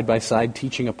team side by side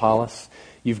teaching Apollos.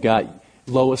 You've got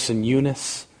Lois and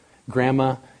Eunice,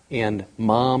 grandma and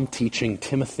mom teaching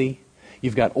Timothy.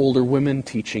 You've got older women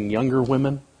teaching younger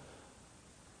women.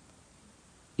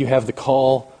 You have the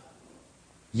call,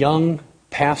 young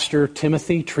pastor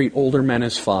Timothy, treat older men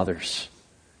as fathers.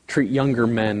 Treat younger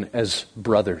men as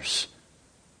brothers.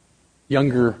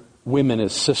 Younger women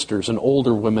as sisters and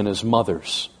older women as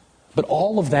mothers. But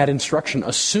all of that instruction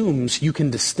assumes you can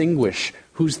distinguish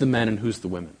who's the men and who's the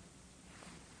women.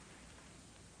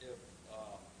 If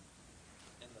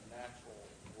in the natural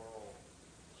world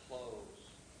clothes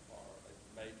are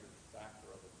a major factor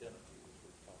of identity, which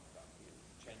we've talked about here,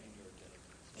 changing your identity.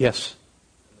 Yes.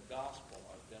 In the gospel,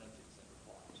 our identity is in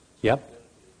Christ. Yep. Our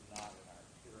identity is not in our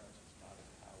appearance. It's not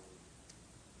in how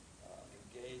we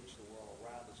engage the world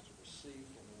around us to receive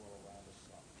from the world around us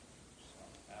some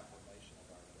affirmation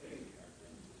of our identity. Our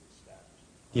identity is established.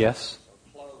 Yes. So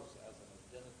clothes as an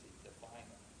identity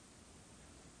definer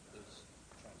is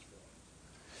transformed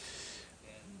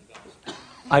in the gospel.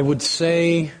 I would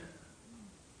say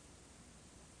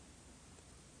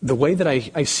the way that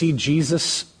I see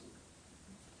Jesus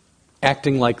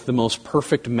acting like the most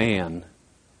perfect man,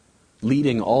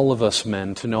 leading all of us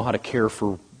men to know how to care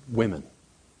for women.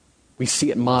 We see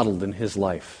it modeled in his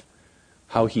life,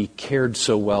 how he cared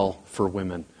so well for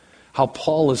women, how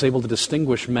Paul is able to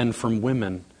distinguish men from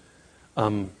women.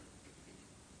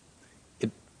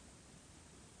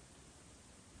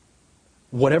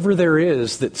 Whatever there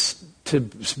is that's to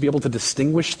be able to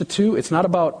distinguish the two, it's not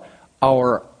about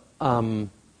our...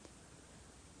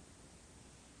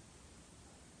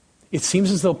 It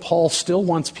seems as though Paul still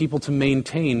wants people to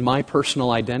maintain my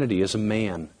personal identity as a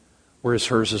man, whereas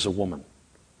hers is a woman.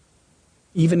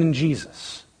 Even in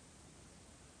Jesus.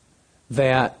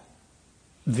 That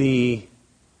the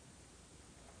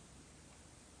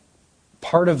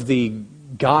part of the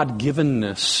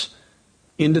God-givenness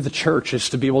into the church is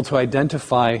to be able to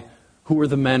identify who are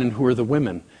the men and who are the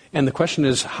women. And the question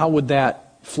is, how would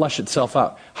that flesh itself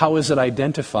out? How is it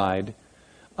identified?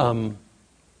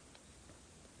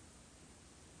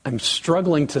 I'm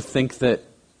struggling to think that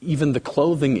even the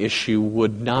clothing issue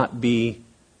would not be,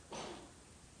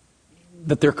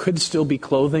 that there could still be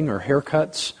clothing or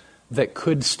haircuts that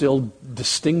could still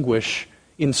distinguish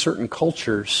in certain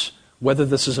cultures whether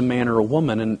this is a man or a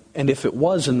woman. And if it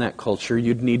was in that culture,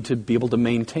 you'd need to be able to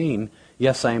maintain,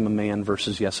 yes, I am a man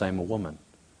versus yes, I am a woman.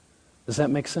 Does that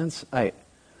make sense? It does in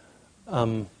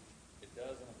a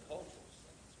cultural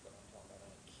sense, but I'm talking about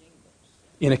in a kingdom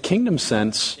sense. In a kingdom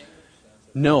sense,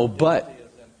 no, but Identity is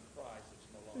in Christ, it's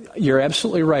no longer. you're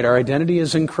absolutely right. Our identity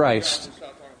is in Christ. I'm not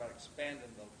talking about expanding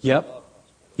the Yep. love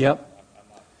principle. Yep.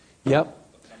 Yep.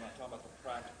 I'm not talking about the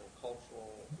practical,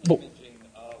 cultural Well- imaging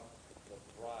of the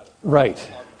bride. Right. I'm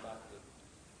talking about the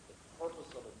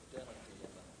purpose of identity in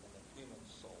the human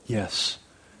soul. Yes.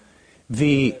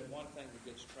 The That one thing that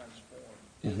gets transformed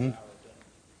is our identity.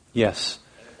 yes.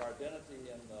 And if our identity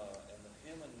in the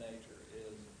human nature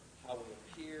is how we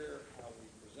appear, how we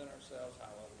present ourselves,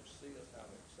 how others see us, how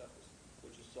they accept us,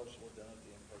 which is social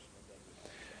identity and personal identity.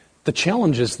 The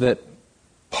challenge is that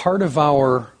part of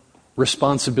our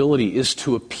responsibility is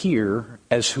to appear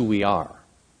as who we are.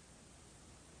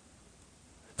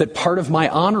 that part of my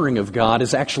honoring of God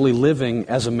is actually living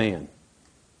as a man.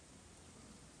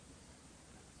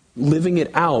 Living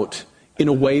it out in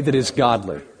a way that is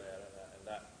godly. And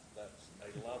that's a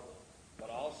level. But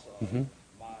also, Mm-hmm.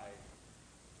 my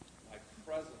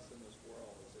presence in this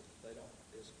world is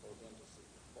for them to see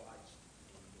Christ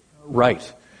in me.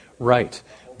 Right, right.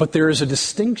 But there is a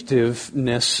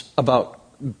distinctiveness about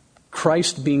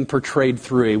Christ being portrayed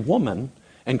through a woman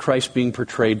and Christ being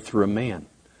portrayed through a man.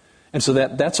 And so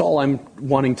that's all I'm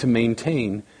wanting to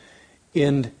maintain.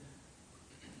 And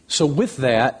so with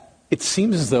that, it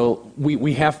seems as though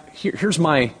we have, here's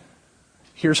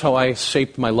how I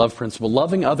shaped my love principle.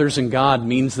 Loving others and God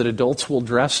means that adults will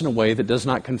dress in a way that does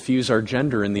not confuse our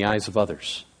gender in the eyes of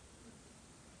others.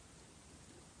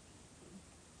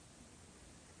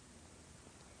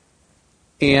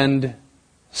 And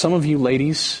some of you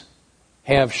ladies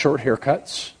have short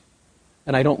haircuts,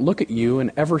 and I don't look at you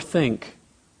and ever think,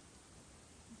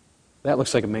 that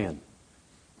looks like a man.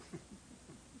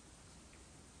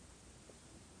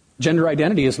 Gender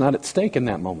identity is not at stake in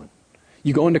that moment.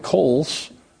 You go into Kohl's.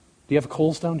 Do you have a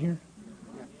Kohl's down here?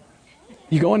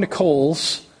 You go into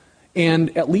Kohl's,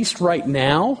 and at least right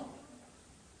now,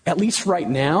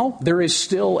 there is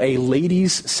still a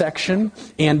ladies section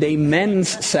and a men's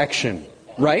section,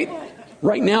 right?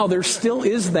 Right now, there still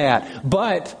is that.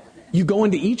 But you go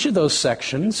into each of those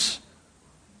sections,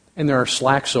 and there are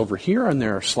slacks over here, and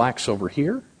there are slacks over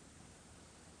here.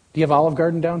 Do you have Olive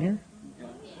Garden down here?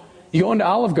 You go into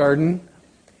Olive Garden,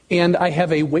 and I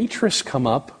have a waitress come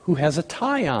up who has a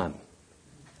tie on.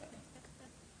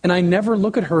 And I never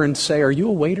look at her and say, are you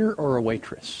a waiter or a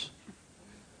waitress?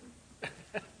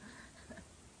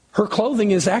 Her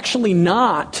clothing is actually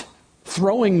not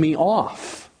throwing me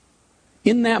off.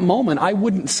 In that moment, I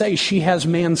wouldn't say she has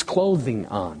man's clothing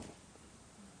on.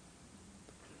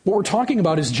 What we're talking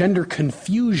about is gender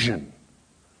confusion.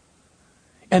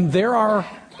 And there are,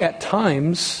 at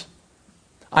times,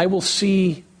 I will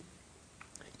see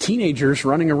teenagers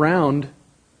running around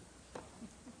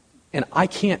and I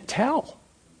can't tell.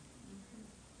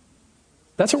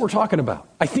 That's what we're talking about.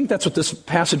 I think that's what this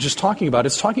passage is talking about.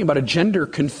 It's talking about a gender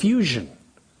confusion.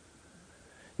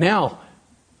 Now,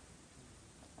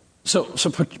 so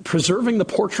preserving the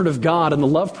portrait of God and the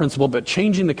love principle, but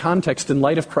changing the context in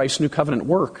light of Christ's new covenant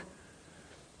work.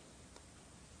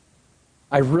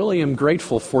 I really am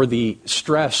grateful for the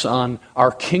stress on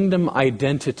our kingdom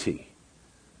identity.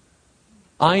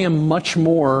 I am much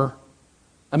more,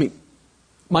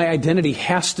 my identity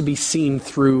has to be seen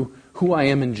through who I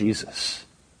am in Jesus.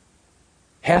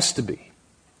 Has to be.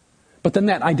 But then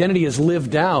that identity is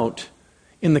lived out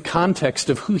in the context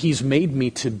of who He's made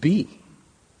me to be.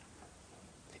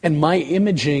 And my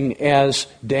imaging as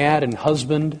dad and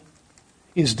husband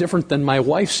is different than my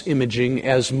wife's imaging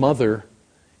as mother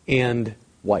and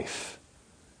wife.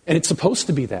 And it's supposed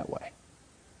to be that way.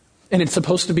 And it's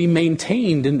supposed to be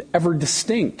maintained and ever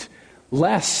distinct,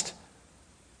 lest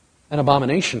an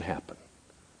abomination happen.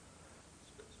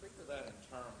 Speak to that in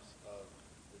terms of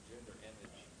the gender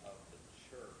image of the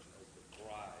church as the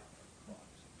bride of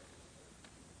Christ.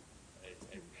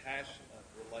 A passionate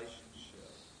relationship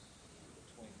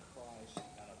between Christ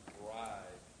and a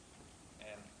bride,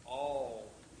 and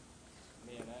all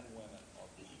men and women are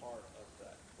part of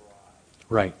that bride.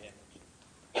 Right.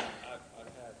 I've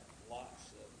had lots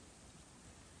of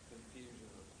confusion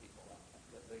with people.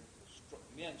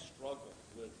 Men struggle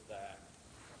with that.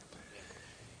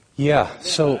 Yeah,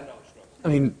 so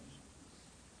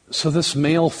this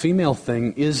male-female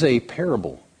thing is a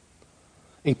parable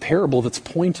that's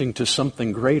pointing to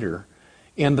something greater,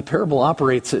 and the parable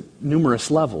operates at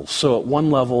numerous levels. So at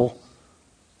one level,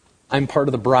 I'm part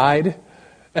of the bride,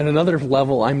 at another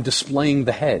level, I'm displaying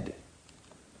the head,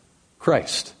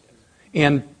 Christ.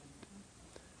 And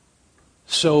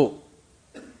so,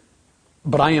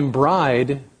 but I am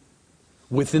bride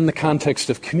within the context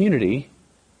of community,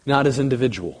 not as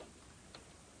individual.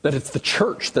 That it's the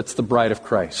church that's the bride of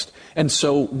Christ. And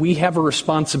so we have a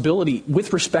responsibility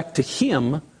with respect to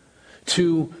Him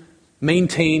to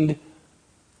maintain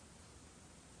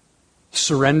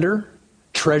surrender,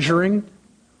 treasuring,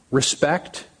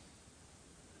 respect,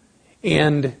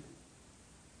 but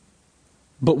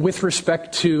with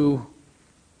respect to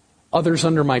others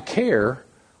under my care,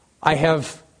 I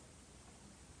have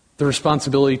the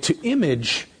responsibility to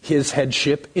image His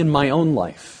headship in my own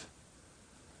life.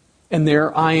 And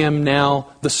there I am now,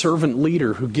 the servant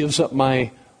leader who gives up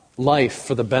my life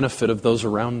for the benefit of those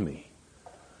around me,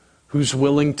 who's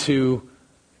willing to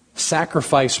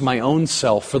sacrifice my own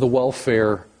self for the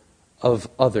welfare of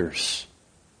others,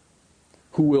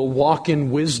 who will walk in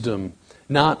wisdom,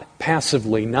 not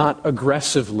passively, not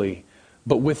aggressively,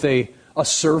 but with a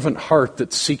servant heart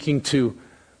that's seeking to,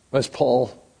 as Paul,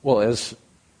 when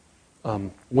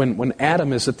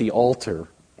Adam is at the altar,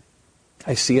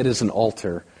 I see it as an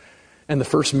altar, and the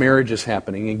first marriage is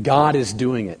happening, and God is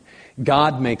doing it.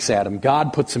 God makes Adam.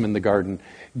 God puts him in the garden.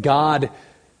 God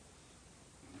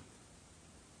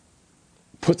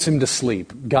puts him to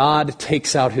sleep. God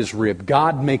takes out his rib.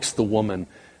 God makes the woman.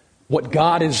 What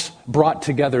God has brought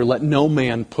together, let no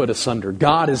man put asunder.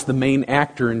 God is the main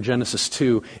actor in Genesis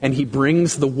 2, and he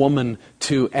brings the woman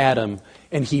to Adam,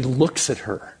 and he looks at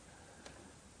her,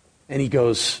 and he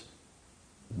goes,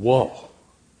 whoa,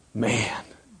 man.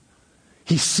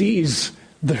 He sees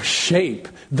the shape,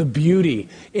 the beauty,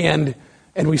 and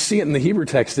we see it in the Hebrew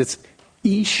text. It's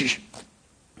Ish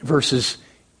versus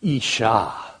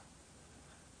Isha.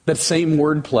 That same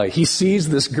wordplay. He sees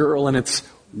this girl and it's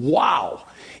wow.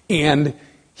 And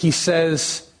he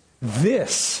says,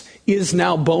 this is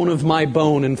now bone of my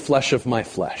bone and flesh of my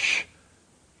flesh.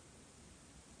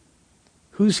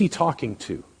 Who's he talking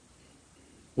to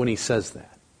when he says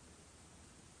that?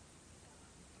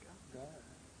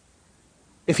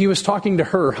 If he was talking to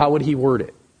her, how would he word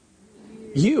it?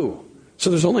 You. So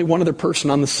there's only one other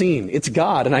person on the scene. It's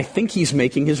God, and I think he's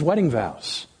making his wedding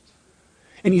vows.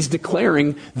 And he's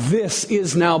declaring, this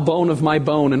is now bone of my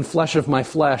bone and flesh of my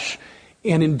flesh.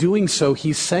 And in doing so,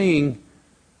 he's saying,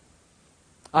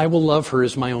 I will love her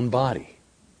as my own body.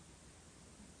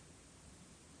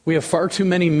 We have far too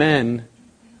many men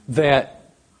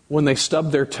that when they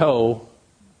stub their toe,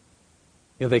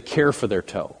 they care for their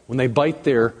toe. When they bite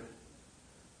their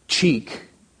cheek,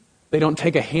 they don't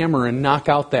take a hammer and knock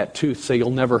out that tooth, say, you'll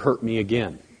never hurt me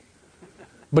again.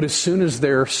 But as soon as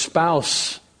their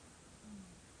spouse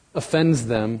offends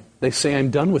them, they say,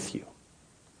 I'm done with you.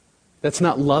 That's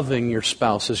not loving your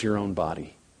spouse as your own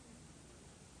body.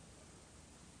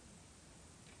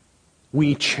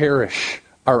 We cherish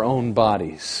our own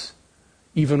bodies,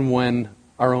 even when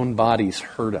our own bodies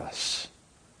hurt us.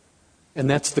 And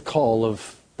that's the call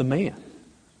of the man,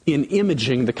 in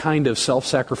imaging the kind of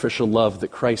self-sacrificial love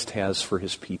that Christ has for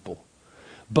his people.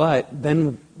 But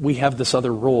then we have this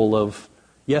other role of,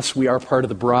 yes, we are part of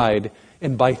the bride,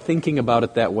 and by thinking about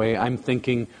it that way, I'm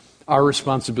thinking our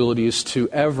responsibility is to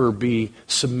ever be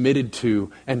submitted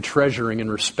to and treasuring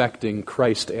and respecting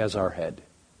Christ as our head,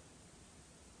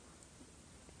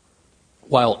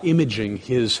 while imaging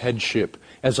his headship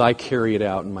as I carry it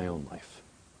out in my own life.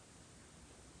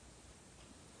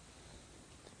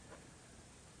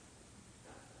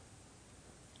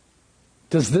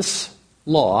 Does this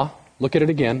law, look at it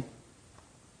again,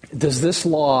 does this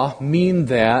law mean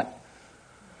that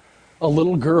a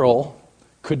little girl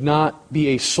could not be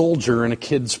a soldier in a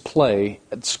kid's play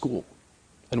at school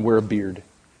and wear a beard?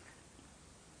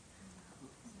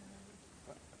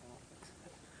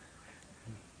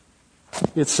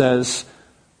 It says,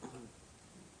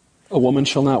 a woman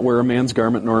shall not wear a man's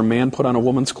garment, nor a man put on a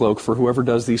woman's cloak, for whoever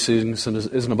does these things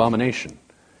is an abomination.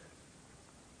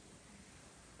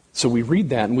 So we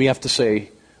read that and we have to say,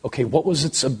 okay, what was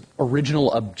its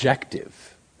original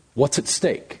objective? What's at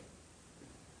stake?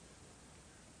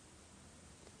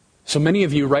 So many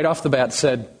of you right off the bat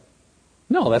said,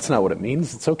 no, that's not what it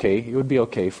means. It's okay. It would be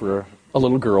okay for a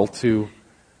little girl to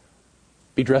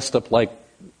be dressed up like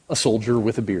a soldier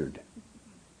with a beard.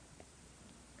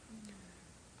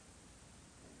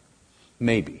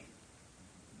 Maybe.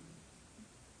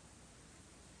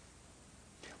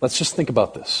 Let's just think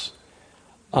about this.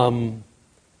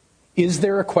 Is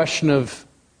there a question of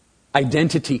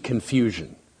identity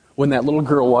confusion when that little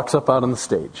girl walks up out on the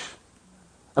stage?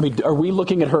 I mean, are we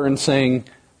looking at her and saying,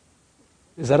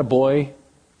 is that a boy?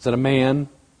 Is that a man?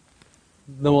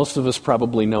 Most of us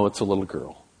probably know it's a little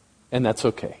girl, and that's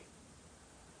okay.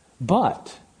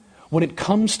 But when it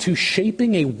comes to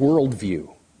shaping a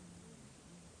worldview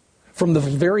from the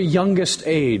very youngest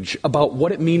age about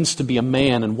what it means to be a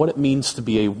man and what it means to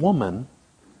be a woman,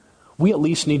 we at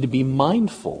least need to be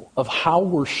mindful of how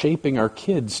we're shaping our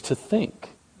kids to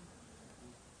think.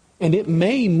 And it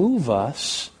may move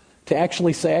us to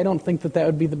actually say, I don't think that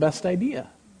would be the best idea.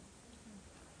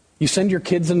 You send your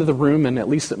kids into the room, and at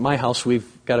least at my house,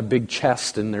 we've got a big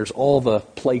chest, and there's all the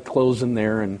play clothes in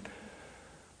there, and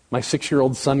my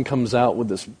 6-year-old son comes out with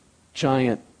this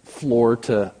giant floor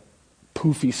to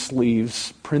poofy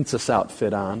sleeves princess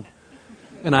outfit on.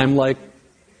 And I'm like,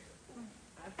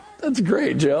 that's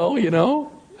great, Joe, you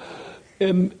know?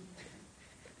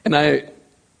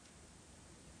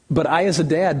 But I as a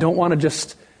dad don't want to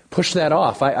just push that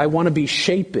off. I want to be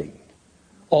shaping,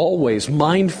 always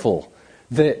mindful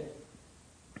that,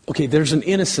 okay, there's an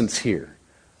innocence here,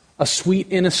 a sweet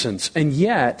innocence, and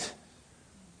yet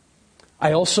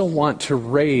I also want to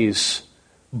raise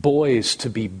boys to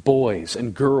be boys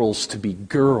and girls to be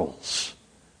girls,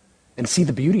 and see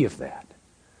the beauty of that.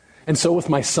 And so with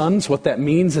my sons, what that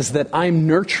means is that I'm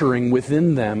nurturing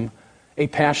within them a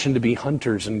passion to be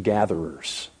hunters and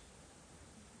gatherers,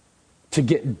 to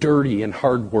get dirty and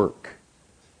hard work.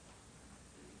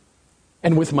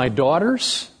 And with my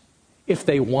daughters, if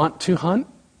they want to hunt,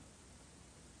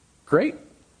 great.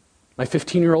 My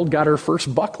 15-year-old got her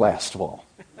first buck last fall.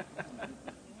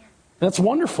 That's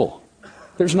wonderful.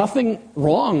 There's nothing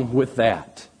wrong with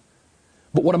that.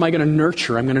 But what am I going to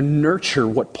nurture? I'm going to nurture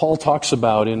what Paul talks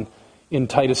about in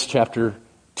Titus chapter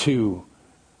 2.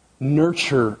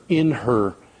 Nurture in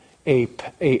her a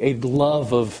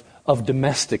love of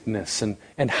domesticness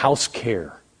and house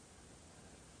care.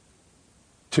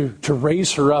 To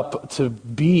raise her up to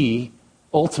be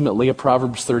ultimately a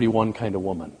Proverbs 31 kind of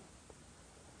woman,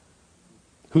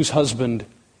 whose husband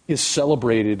is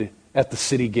celebrated at the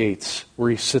city gates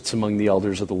where he sits among the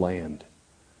elders of the land,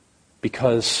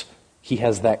 because he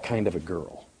has that kind of a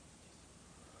girl.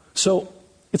 So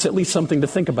it's at least something to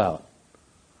think about.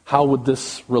 How would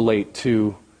this relate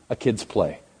to a kid's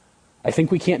play? I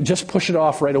think we can't just push it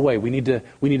off right away. We need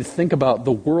to think about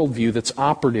the worldview that's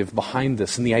operative behind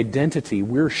this and the identity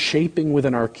we're shaping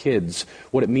within our kids,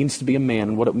 what it means to be a man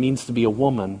and what it means to be a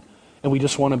woman, and we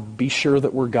just want to be sure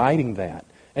that we're guiding that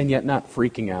and yet not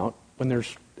freaking out when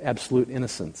there's absolute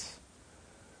innocence.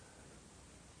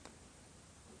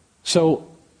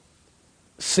 So,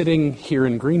 sitting here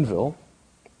in Greenville,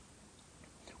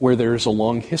 where there's a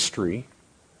long history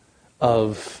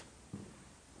of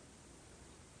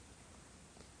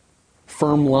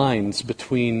firm lines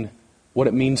between what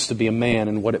it means to be a man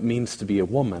and what it means to be a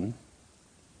woman,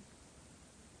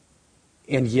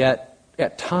 and yet,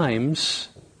 at times,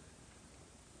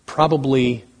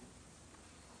 probably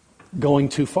going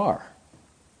too far,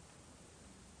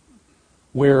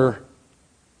 where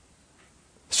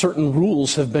certain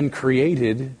rules have been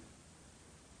created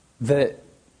that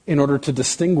in order to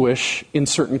distinguish in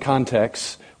certain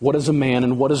contexts what is a man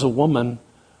and what is a woman,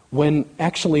 when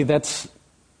actually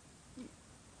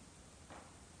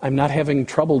I'm not having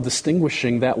trouble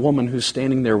distinguishing that woman who's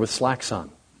standing there with slacks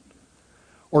on,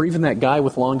 or even that guy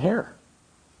with long hair.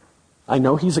 I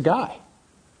know he's a guy.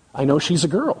 I know she's a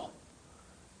girl.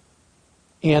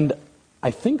 And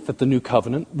I think that the New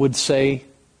Covenant would say,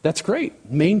 that's great.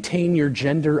 Maintain your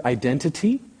gender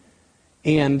identity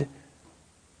and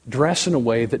dress in a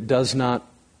way that does not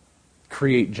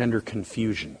create gender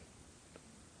confusion.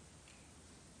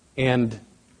 And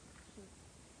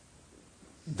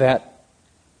that,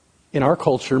 in our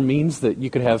culture, means that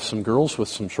you could have some girls with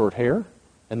some short hair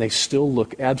and they still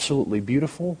look absolutely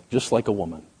beautiful, just like a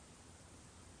woman.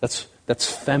 That's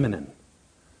feminine.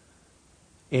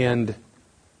 And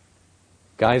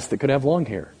guys that could have long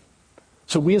hair.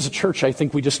 So we as a church, I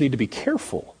think we just need to be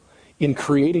careful in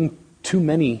creating too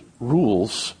many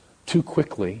rules too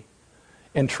quickly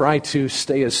and try to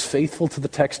stay as faithful to the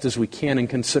text as we can and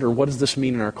consider what does this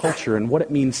mean in our culture, and what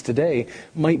it means today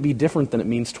might be different than it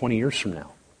means 20 years from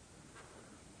now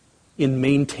in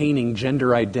maintaining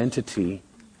gender identity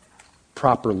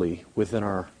properly within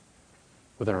our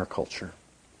culture.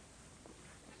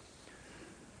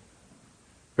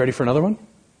 Ready for another one?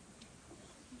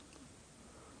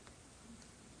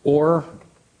 Or,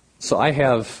 so I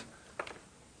have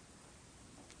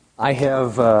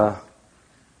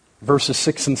verses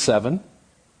 6 and 7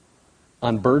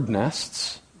 on bird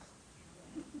nests.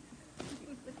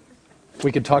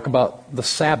 We could talk about the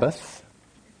Sabbath.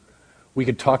 We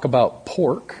could talk about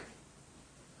pork.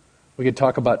 We could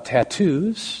talk about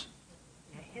tattoos.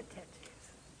 I hate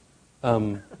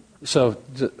tattoos. So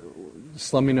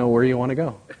just let me know where you want to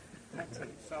go.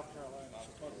 South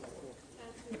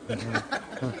Carolina.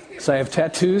 So I have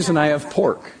tattoos and I have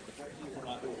pork.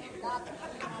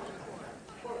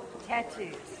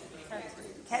 Tattoos.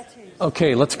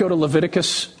 Okay, let's go to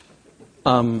Leviticus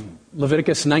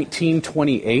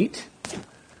 19:28.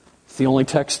 It's the only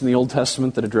text in the Old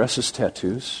Testament that addresses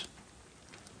tattoos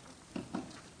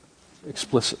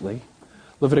explicitly.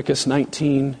 Leviticus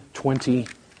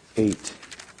 19:28.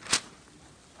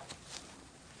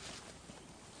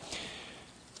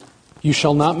 You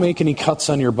shall not make any cuts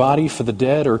on your body for the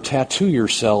dead or tattoo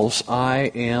yourselves.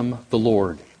 I am the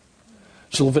Lord.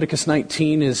 So Leviticus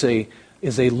 19 is a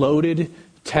loaded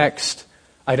text.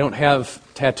 I don't have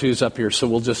tattoos up here, so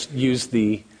we'll just use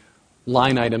the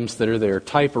line items that are there.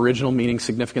 Type, original, meaning,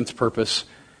 significance, purpose,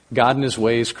 God and His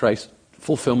ways, Christ,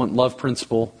 fulfillment, love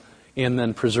principle, and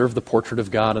then preserve the portrait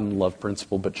of God and the love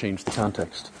principle, but change the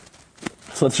context.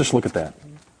 So let's just look at that.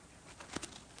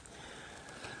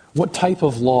 What type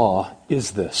of law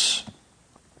is this?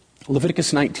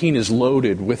 Leviticus 19 is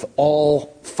loaded with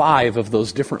all 5 of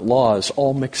those different laws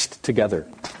all mixed together,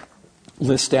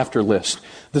 list after list.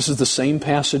 This is the same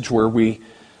passage where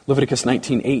Leviticus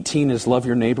 19:18 is love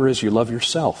your neighbor as you love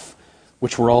yourself,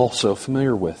 which we're all so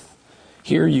familiar with.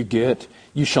 Here you get,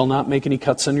 you shall not make any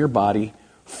cuts on your body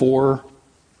for,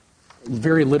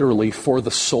 very literally, for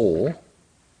the soul,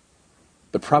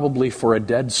 but probably for a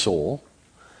dead soul,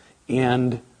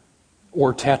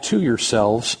 or tattoo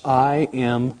yourselves, I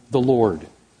am the Lord.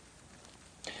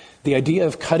 The idea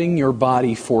of cutting your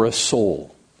body for a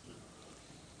soul,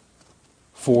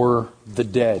 for the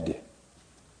dead.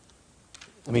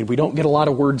 I mean, we don't get a lot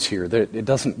of words here. It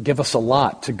doesn't give us a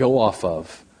lot to go off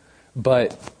of.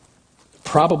 But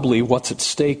probably what's at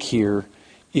stake here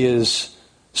is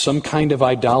some kind of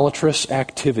idolatrous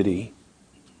activity,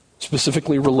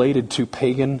 specifically related to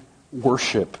pagan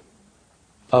worship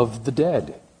of the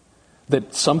dead.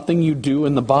 That something you do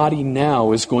in the body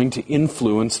now is going to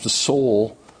influence the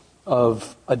soul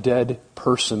of a dead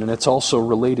person. And it's also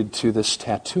related to this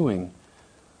tattooing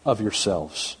of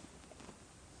yourselves.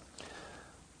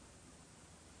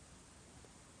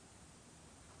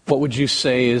 What would you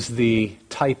say is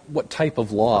what type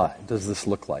of law does this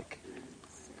look like?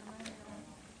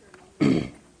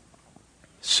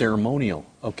 Ceremonial,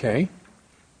 okay.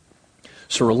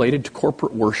 So related to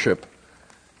corporate worship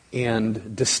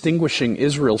and distinguishing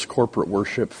Israel's corporate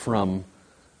worship from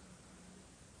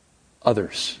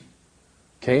others.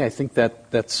 Okay, I think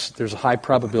there's a high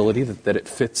probability that it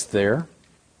fits there.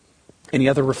 Any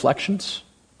other reflections?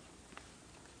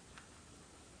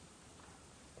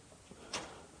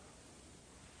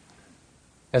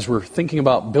 As we're thinking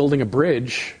about building a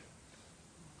bridge,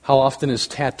 how often is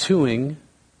tattooing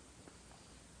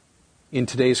in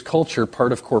today's culture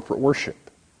part of corporate worship?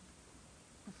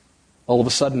 All of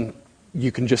a sudden,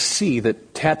 you can just see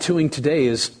that tattooing today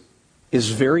is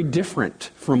very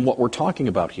different from what we're talking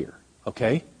about here,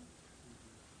 okay?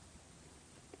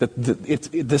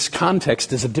 This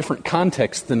context is a different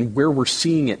context than where we're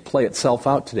seeing it play itself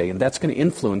out today, and that's going to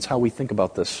influence how we think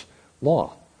about this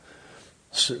law.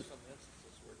 So, Some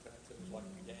instances where tattoos, like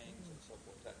the gangs and so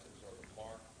forth, tattoos are the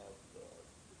mark of the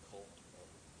cult.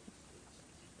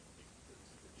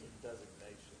 It's a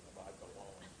designation of I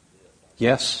belong to this.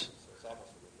 yes. It's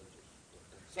almost a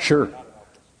religious. Sure.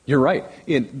 You're right.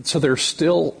 So there's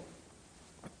still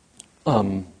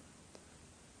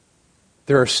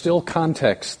there are still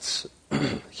contexts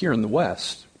here in the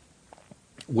West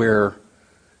where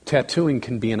tattooing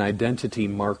can be an identity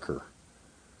marker,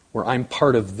 where I'm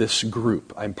part of this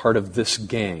group, I'm part of this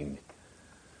gang.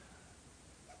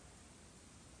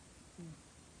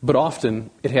 But often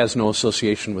it has no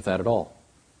association with that at all.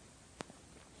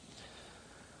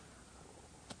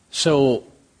 So,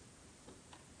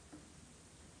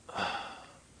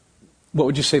 what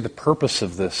would you say the purpose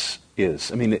of this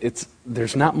is? I mean,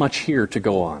 there's not much here to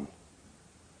go on.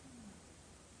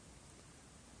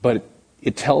 But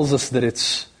it tells us that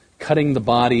it's cutting the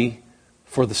body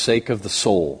for the sake of the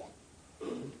soul,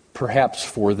 perhaps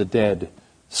for the dead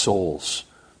souls,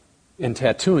 and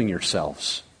tattooing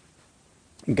yourselves.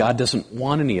 God doesn't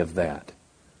want any of that.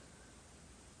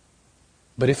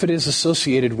 But if it is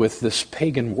associated with this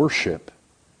pagan worship,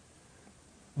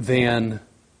 then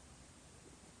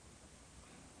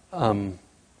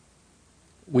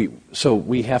we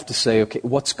have to say, okay,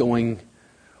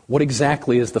 what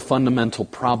exactly is the fundamental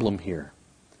problem here?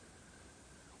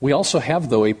 We also have,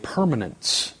 though, a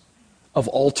permanence of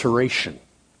alteration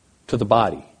to the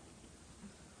body,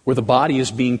 where the body is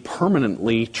being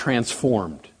permanently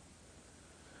transformed.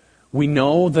 We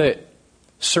know that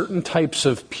certain types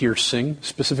of piercing,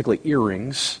 specifically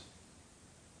earrings,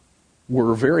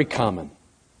 were very common.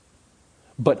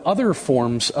 But other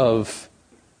forms of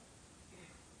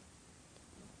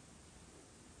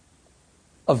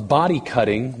body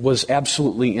cutting was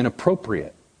absolutely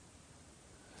inappropriate.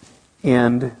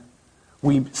 And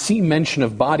we see mention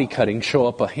of body cutting show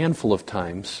up a handful of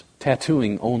times,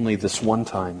 tattooing only this one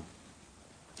time.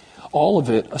 All of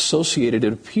it associated,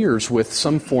 it appears, with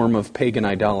some form of pagan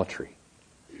idolatry.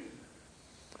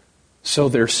 So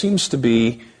there seems to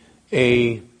be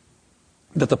that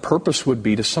the purpose would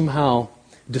be to somehow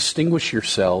distinguish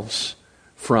yourselves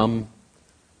from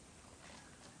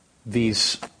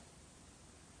these,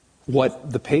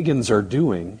 what the pagans are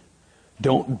doing.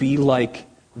 Don't be like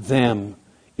them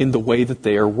in the way that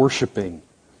they are worshiping.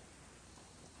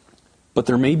 But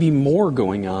there may be more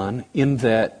going on in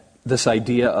that this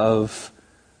idea of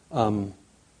the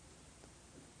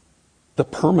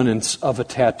permanence of a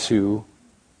tattoo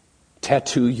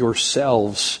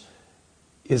yourselves.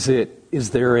 Is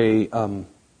there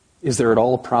at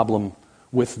all a problem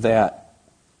with that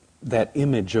that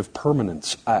image of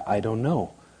permanence? I don't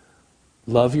know.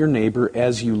 Love your neighbor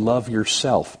as you love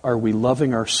yourself. Are we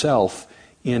loving ourselves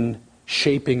in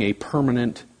shaping a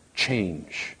permanent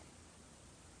change?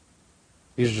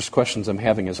 These are just questions I'm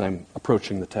having as I'm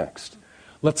approaching the text.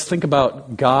 Let's think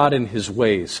about God and His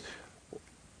ways.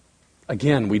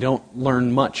 Again, we don't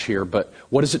learn much here, but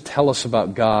what does it tell us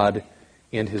about God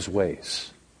and His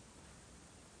ways?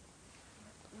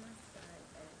 My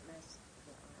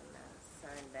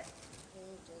son, but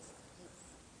he's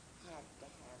had to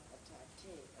have a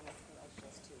tattoo, and it's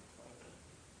Galatians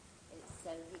 2:20. It's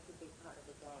so he could be part of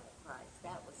the gang of Christ.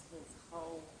 That was his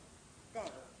whole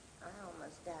thing. I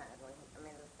almost died when,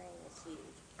 the thing is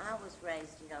huge. I was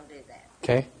raised, you don't do that.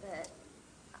 Okay. But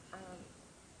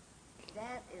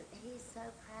he's so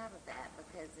proud of that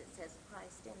because it says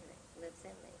Christ in me, lives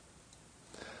in me.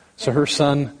 So her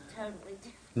son Totally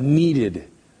different. needed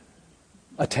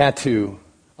a tattoo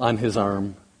on his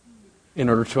arm in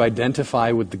order to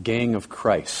identify with the gang of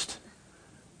Christ.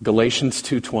 Galatians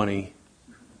 2:20.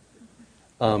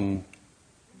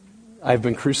 I've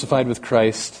been crucified with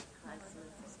Christ.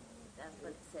 That's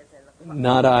what it says in the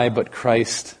Not I, but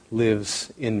Christ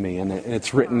lives in me. And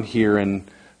it's written here, and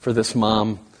for this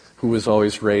mom who was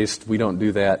always raised, we don't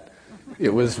do that.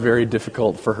 It was very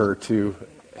difficult for her to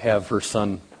have her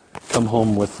son come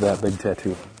home with that big tattoo.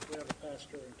 We have a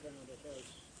pastor in town that has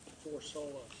 4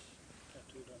 solas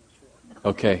tattooed on his forearm.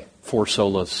 Okay, 4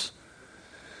 solas.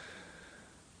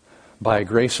 By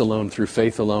grace alone, through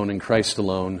faith alone, in Christ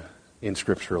alone, in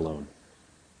Scripture alone.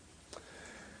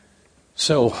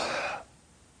 So,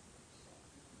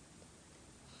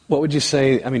 what would you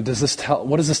say? What does this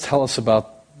tell us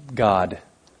about God?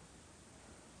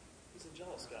 He's a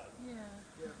jealous God. Yeah.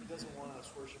 He doesn't want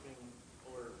us worshiping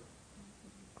or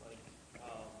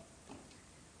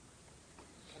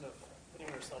kind of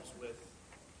putting ourselves with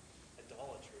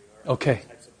idolatry or Okay.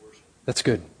 types of worship. That's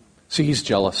good. See, He's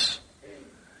jealous.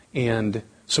 And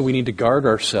so we need to guard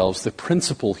ourselves. The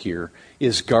principle here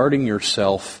is guarding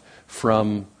yourself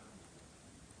from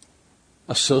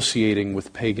associating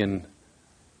with pagan,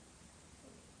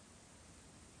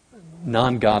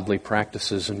 non-godly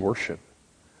practices in worship.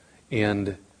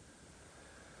 And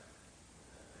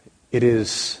it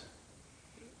is,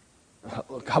 how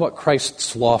about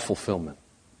Christ's law fulfillment?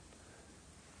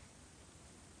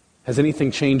 Has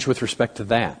anything changed with respect to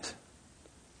that?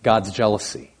 God's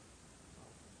jealousy.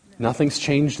 Nothing's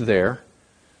changed there.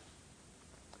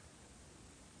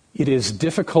 It is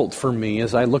difficult for me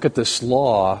as I look at this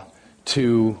law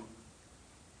to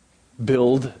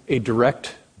build a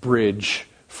direct bridge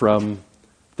from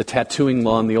the tattooing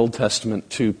law in the Old Testament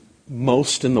to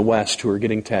most in the West who are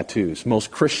getting tattoos,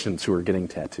 most Christians who are getting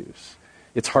tattoos.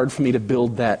 It's hard for me to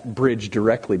build that bridge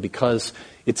directly because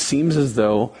it seems as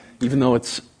though, even though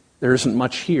there isn't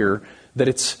much here, that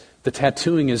the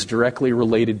tattooing is directly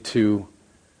related to,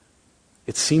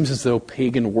 it seems as though,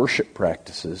 pagan worship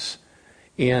practices.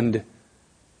 And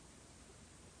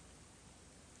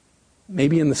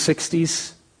maybe in the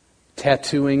 60s,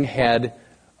 tattooing had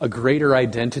a greater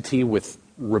identity with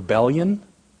rebellion.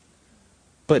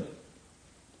 But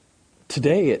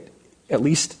today, at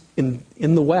least in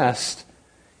the West,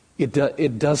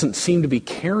 it doesn't seem to be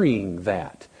carrying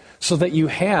that. So that you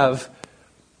have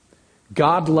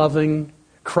God-loving,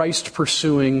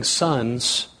 Christ-pursuing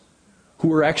sons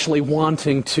who are actually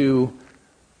wanting to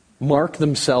mark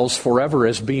themselves forever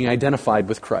as being identified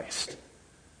with Christ.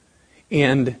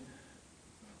 And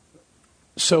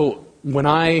so when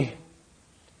I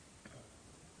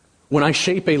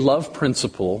shape a love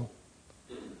principle,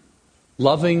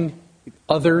 loving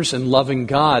others and loving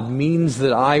God means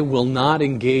that I will not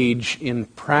engage in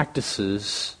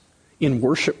practices, in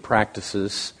worship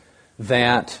practices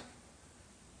that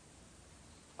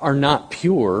are not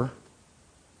pure.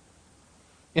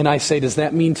 And I say, does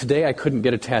that mean today I couldn't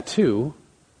get a tattoo?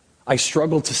 I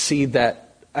struggle to see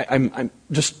that. I'm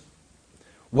just,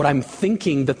 what I'm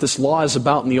thinking that this law is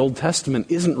about in the Old Testament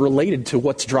isn't related to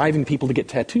what's driving people to get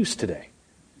tattoos today.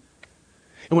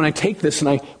 And when I take this and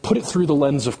I put it through the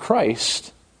lens of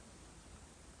Christ,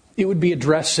 it would be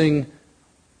addressing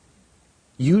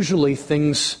usually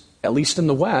things, at least in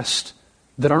the West,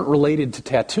 that aren't related to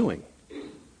tattooing.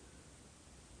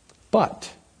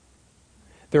 But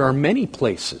there are many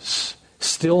places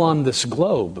still on this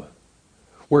globe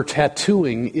where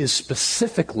tattooing is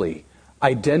specifically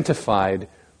identified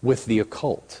with the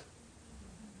occult.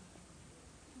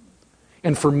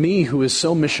 And for me, who is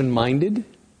so mission-minded,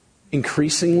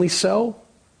 increasingly so,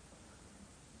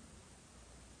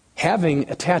 having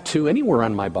a tattoo anywhere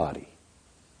on my body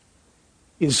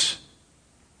is,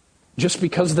 just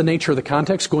because of the nature of the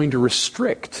context, going to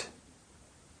restrict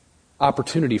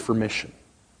opportunity for mission.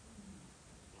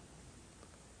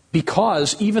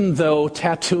 Because even though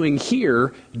tattooing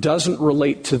here doesn't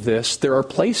relate to this, there are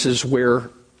places where,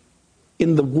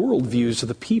 in the worldviews of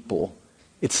the people,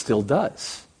 it still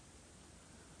does.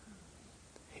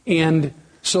 And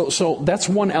so that's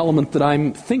one element that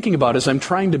I'm thinking about as I'm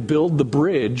trying to build the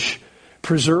bridge,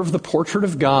 preserve the portrait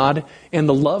of God and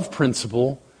the love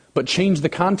principle, but change the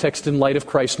context in light of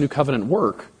Christ's new covenant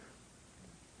work.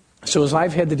 So as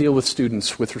I've had to deal with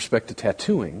students with respect to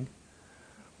tattooing,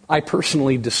 I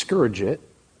personally discourage it.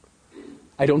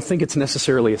 I don't think it's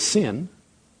necessarily a sin.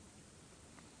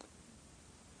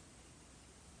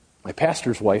 My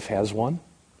pastor's wife has one.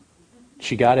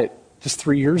 She got it just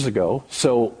 3 years ago.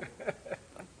 So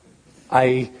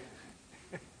I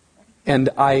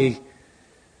didn't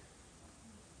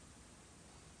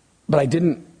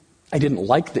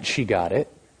like that she got it.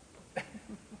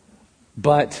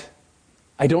 But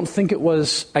I don't think it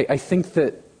was, I think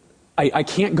that I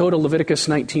can't go to Leviticus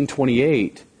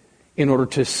 19:28 in order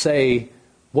to say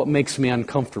what makes me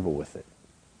uncomfortable with it.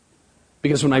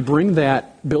 Because when I bring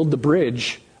that, build the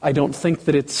bridge, I don't think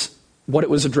that it's what it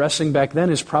was addressing back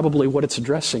then is probably what it's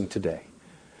addressing today.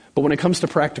 But when it comes to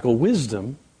practical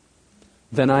wisdom,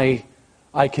 then I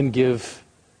can give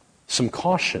some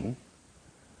caution.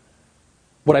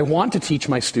 What I want to teach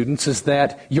my students is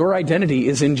that your identity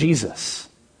is in Jesus.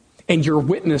 And your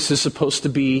witness is supposed to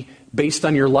be based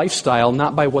on your lifestyle,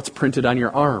 not by what's printed on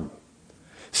your arm.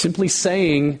 Simply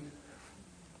saying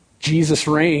Jesus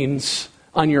reigns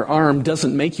on your arm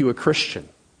doesn't make you a Christian.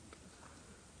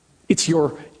 It's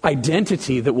your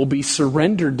identity that will be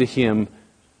surrendered to Him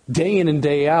day in and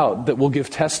day out that will give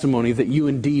testimony that you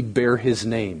indeed bear His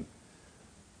name.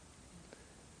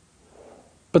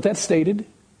 But that stated,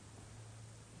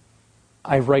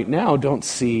 I right now don't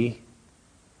see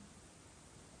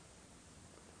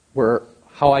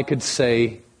how I could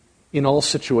say in all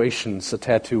situations a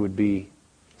tattoo would be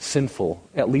sinful,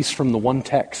 at least from the one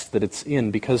text that it's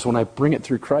in, because when I bring it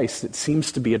through Christ, it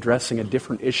seems to be addressing a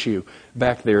different issue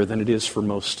back there than it is for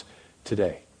most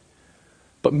today.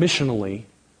 But missionally,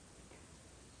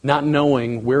 not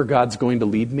knowing where God's going to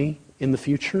lead me in the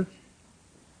future,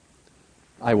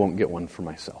 I won't get one for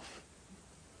myself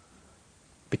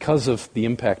because of the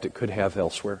impact it could have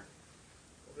elsewhere.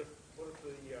 What if the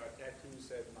tattoo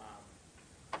said Mom?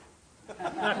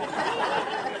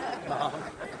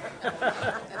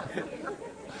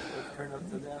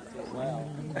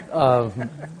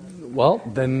 Well,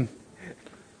 then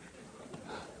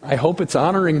I hope it's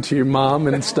honoring to your mom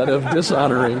instead of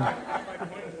dishonoring. My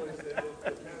point was that it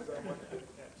depends on what the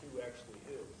tattoo actually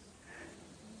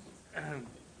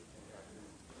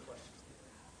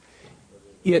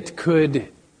is. It could,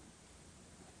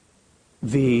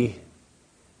 the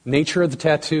nature of the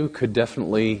tattoo could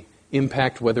definitely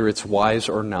impact whether it's wise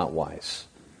or not wise.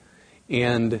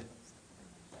 And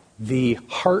the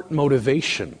heart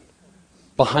motivation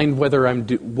behind whether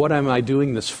what am I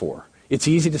doing this for? It's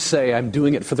easy to say I'm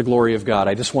doing it for the glory of God.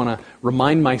 I just want to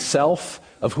remind myself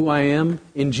of who I am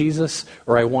in Jesus,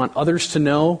 or I want others to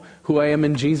know who I am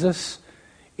in Jesus.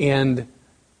 And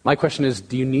my question is,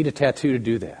 do you need a tattoo to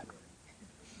do that?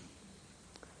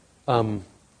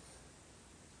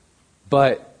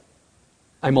 But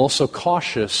I'm also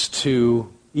cautious to,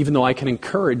 even though I can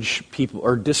encourage people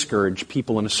or discourage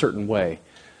people in a certain way,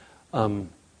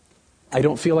 I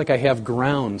don't feel like I have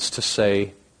grounds to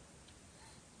say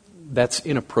that's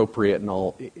inappropriate in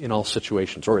all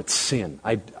situations, or it's sin.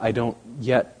 I don't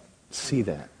yet see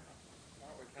that. Aren't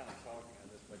we kind of talking,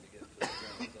 and this maybe gets to the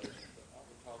generalization, but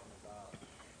aren't we talking about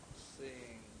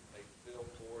seeing a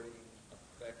billboarding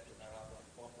effect in our life, like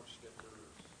bumper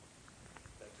stickers,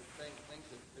 that things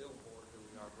that billboard who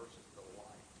we are versus the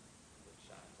light that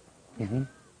shines in our life? Mm-hmm.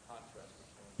 The contrast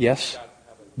between Yes,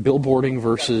 billboarding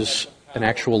versus an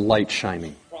actual light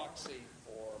shining. proxy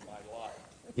for my life.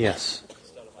 Yes.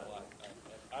 Instead of my life. And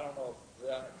I don't know if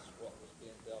that's what was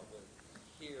being dealt with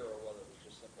here or whether it was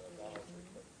just simple idolatry,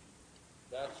 but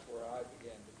that's where I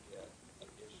began to get an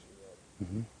issue of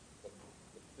the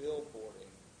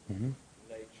billboarding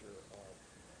nature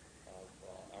of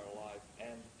our life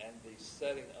and the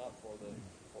setting up for the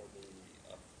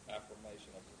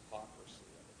affirmation of hypocrisy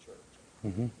in the church.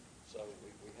 So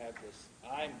we have this,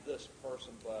 I'm this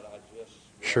person, but I just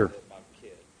Sure. read my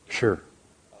kid. Sure.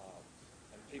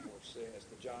 And people are seeing it's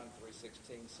the John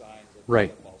 3:16 signs at the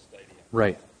Right. football stadium.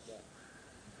 Right.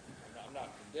 I'm not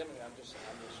condemning it. I'm just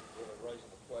really raising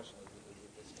the question of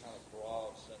this kind of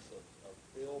broad sense of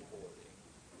billboarding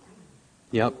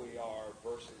Yep. who we are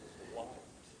versus light.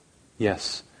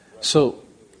 Yes. So,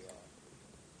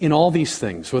 in all these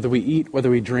things, whether we eat, whether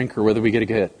we drink, or whether we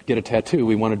get a tattoo,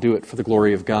 we want to do it for the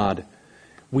glory of God.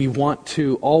 We want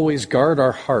to always guard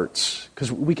our hearts,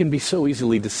 because we can be so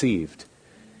easily deceived,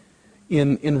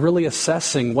 in really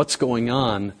assessing what's going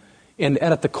on, and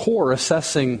at the core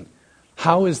assessing,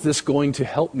 how is this going to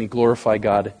help me glorify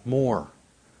God more?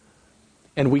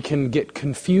 And we can get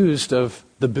confused of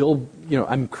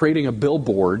I'm creating a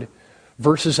billboard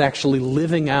versus actually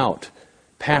living out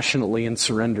passionately in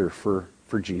surrender for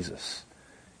Jesus.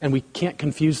 And we can't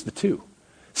confuse the two.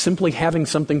 Simply having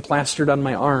something plastered on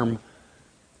my arm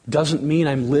doesn't mean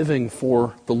I'm living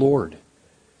for the Lord.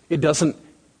 It doesn't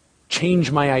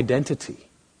change my identity.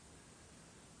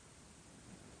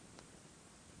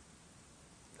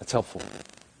 That's helpful.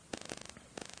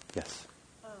 Yes?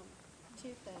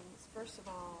 Two things. First of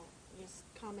all, just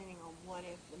commenting on what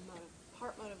if the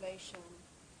heart motivation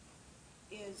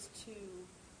is to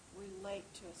relate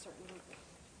to a certain group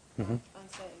of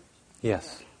unsaved.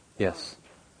 Yes. Yes.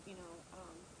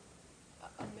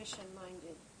 A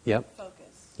mission-minded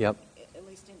focus. Yep. At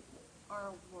least in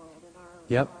our world, in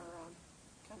our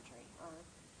country,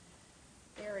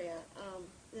 our area.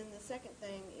 Then the second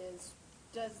thing is,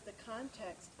 does the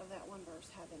context of that one verse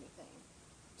have anything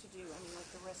to do,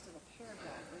 like the rest of the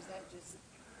paragraph, or is that just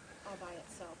all by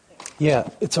itself there? Yeah,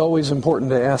 it's always important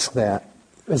to ask that.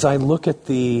 As I look at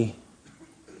the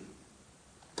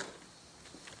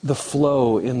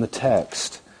flow in the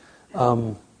text,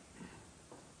 the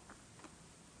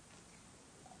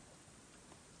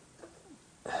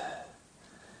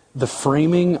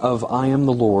framing of "I am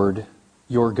the Lord,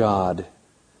 your God,"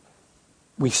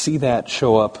 we see that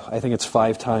show up, I think it's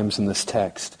 5 times in this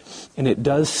text. And it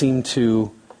does seem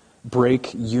to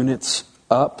break units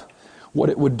up. What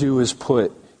it would do is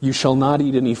put, "You shall not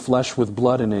eat any flesh with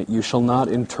blood in it. You shall not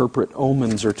interpret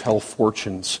omens or tell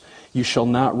fortunes. You shall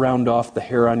not round off the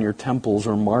hair on your temples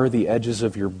or mar the edges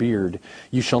of your beard.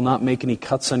 You shall not make any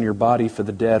cuts on your body for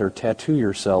the dead or tattoo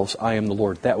yourselves. I am the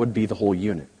Lord." That would be the whole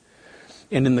unit.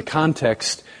 And in the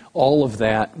context, all of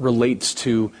that relates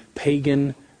to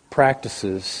pagan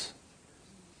practices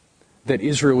that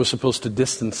Israel was supposed to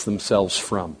distance themselves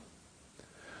from.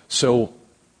 So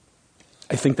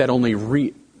I think that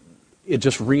it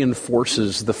just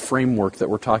reinforces the framework that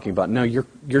we're talking about. Now,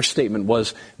 your statement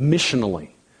was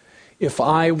missionally. If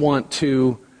I want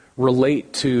to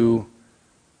relate to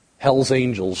Hell's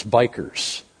Angels,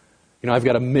 bikers, I've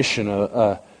got a mission,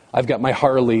 I've got my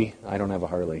Harley, I don't have a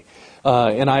Harley,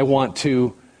 and I want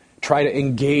to try to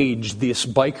engage this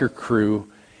biker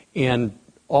crew, and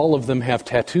all of them have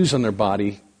tattoos on their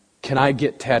body. Can I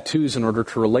get tattoos in order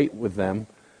to relate with them?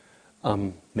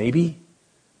 Maybe.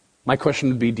 My question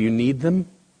would be, do you need them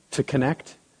to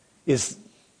connect? Is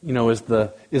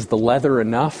the leather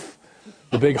enough?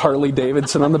 The big Harley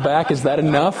Davidson on the back, is that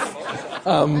enough?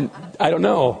 I don't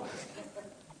know.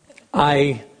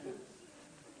 I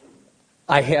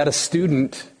had a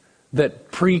student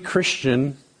that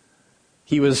pre-Christian,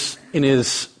 he was in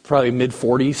his probably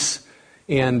mid-40s,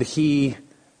 and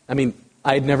I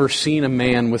had never seen a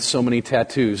man with so many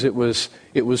tattoos. It was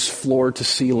floor to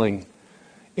ceiling.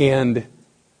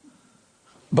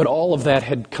 But all of that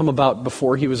had come about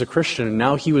before he was a Christian, and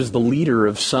now he was the leader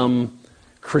of some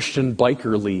Christian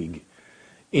biker league.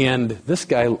 And this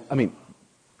guy,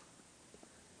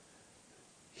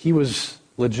 he was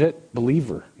legit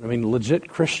believer. Legit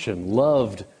Christian,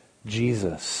 loved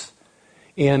Jesus.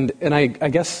 And I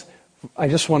guess I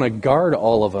just want to guard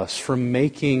all of us from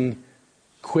making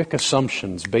quick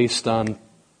assumptions based on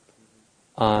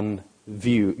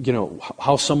view,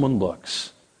 how someone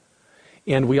looks.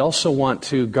 And we also want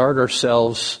to guard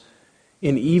ourselves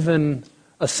in even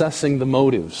assessing the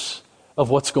motives of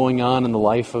what's going on in the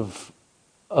life of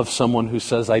someone who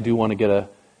says, "I do want to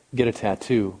get a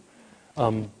tattoo."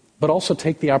 But also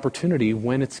take the opportunity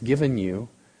when it's given you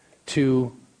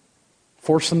to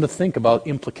force them to think about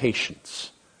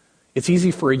implications. It's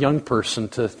easy for a young person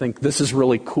to think this is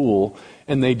really cool,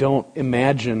 and they don't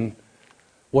imagine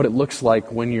what it looks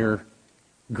like when you're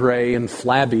gray and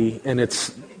flabby and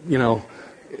it's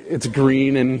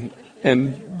green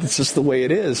and it's just the way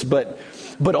it is. But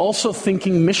also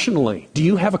thinking missionally. Do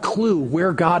you have a clue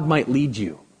where God might lead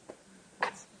you?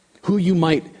 Who you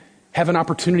might have an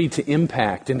opportunity to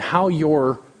impact, and how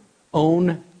your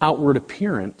own outward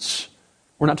appearance,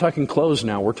 we're not talking clothes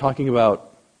now, we're talking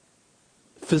about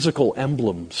physical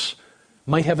emblems,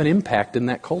 might have an impact in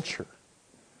that culture.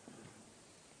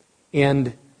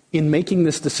 And in making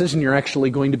this decision, you're actually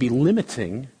going to be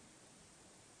limiting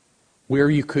where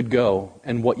you could go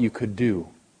and what you could do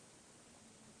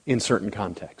in certain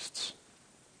contexts.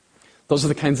 Those are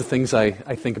the kinds of things I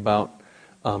think about.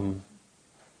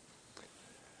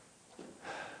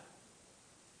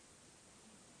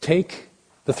 take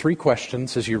the 3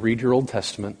 questions as you read your Old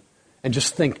Testament and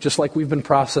just think, just like we've been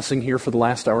processing here for the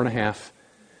last hour and a half,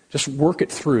 just work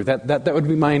it through. That would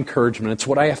be my encouragement. It's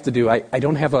what I have to do. I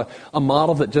don't have a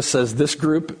model that just says this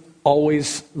group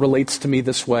always relates to me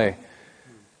this way.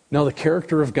 No, the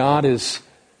character of God is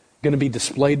going to be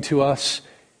displayed to us.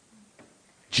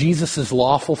 Jesus'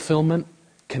 law fulfillment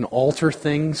can alter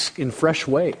things in fresh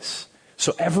ways.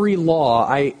 So every law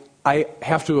I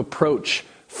have to approach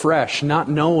fresh, not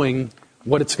knowing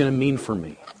what it's going to mean for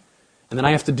me. And then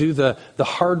I have to do the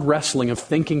hard wrestling of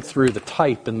thinking through the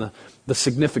type and the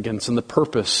significance and the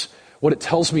purpose, what it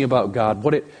tells me about God,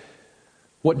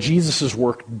 what Jesus'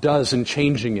 work does in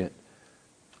changing it.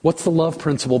 What's the love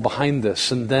principle behind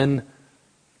this? And then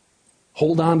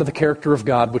hold on to the character of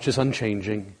God, which is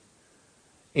unchanging,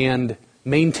 and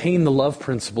maintain the love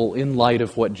principle in light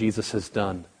of what Jesus has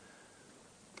done.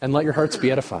 And let your hearts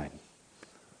be edified.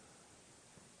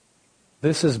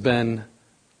 This has been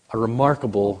a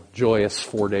remarkable, joyous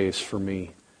 4 days for me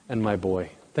and my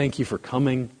boy. Thank you for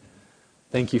coming.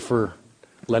 Thank you for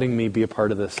letting me be a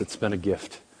part of this. It's been a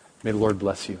gift. May the Lord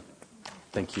bless you.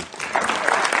 Thank you.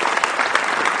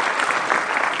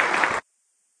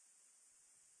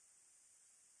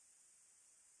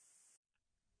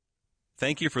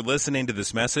 Thank you for listening to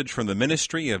this message from the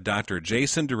ministry of Dr.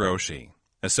 Jason DeRouchie,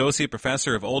 Associate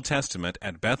Professor of Old Testament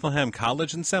at Bethlehem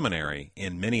College and Seminary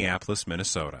in Minneapolis,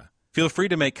 Minnesota. Feel free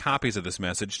to make copies of this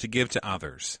message to give to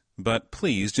others, but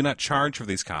please do not charge for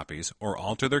these copies or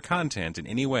alter their content in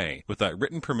any way without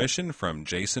written permission from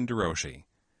Jason DeRouchie.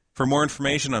 For more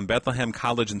information on Bethlehem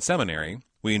College and Seminary,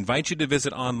 we invite you to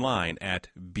visit online at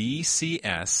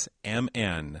bcsmn.org.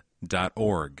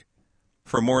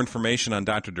 For more information on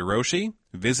Dr. DeRouchie,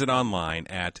 visit online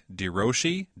at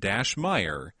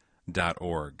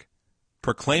derouchie-meyer.org.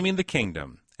 Proclaiming the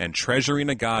kingdom and treasuring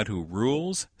a God who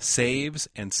rules, saves,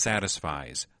 and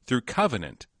satisfies through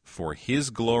covenant for His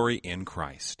glory in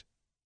Christ.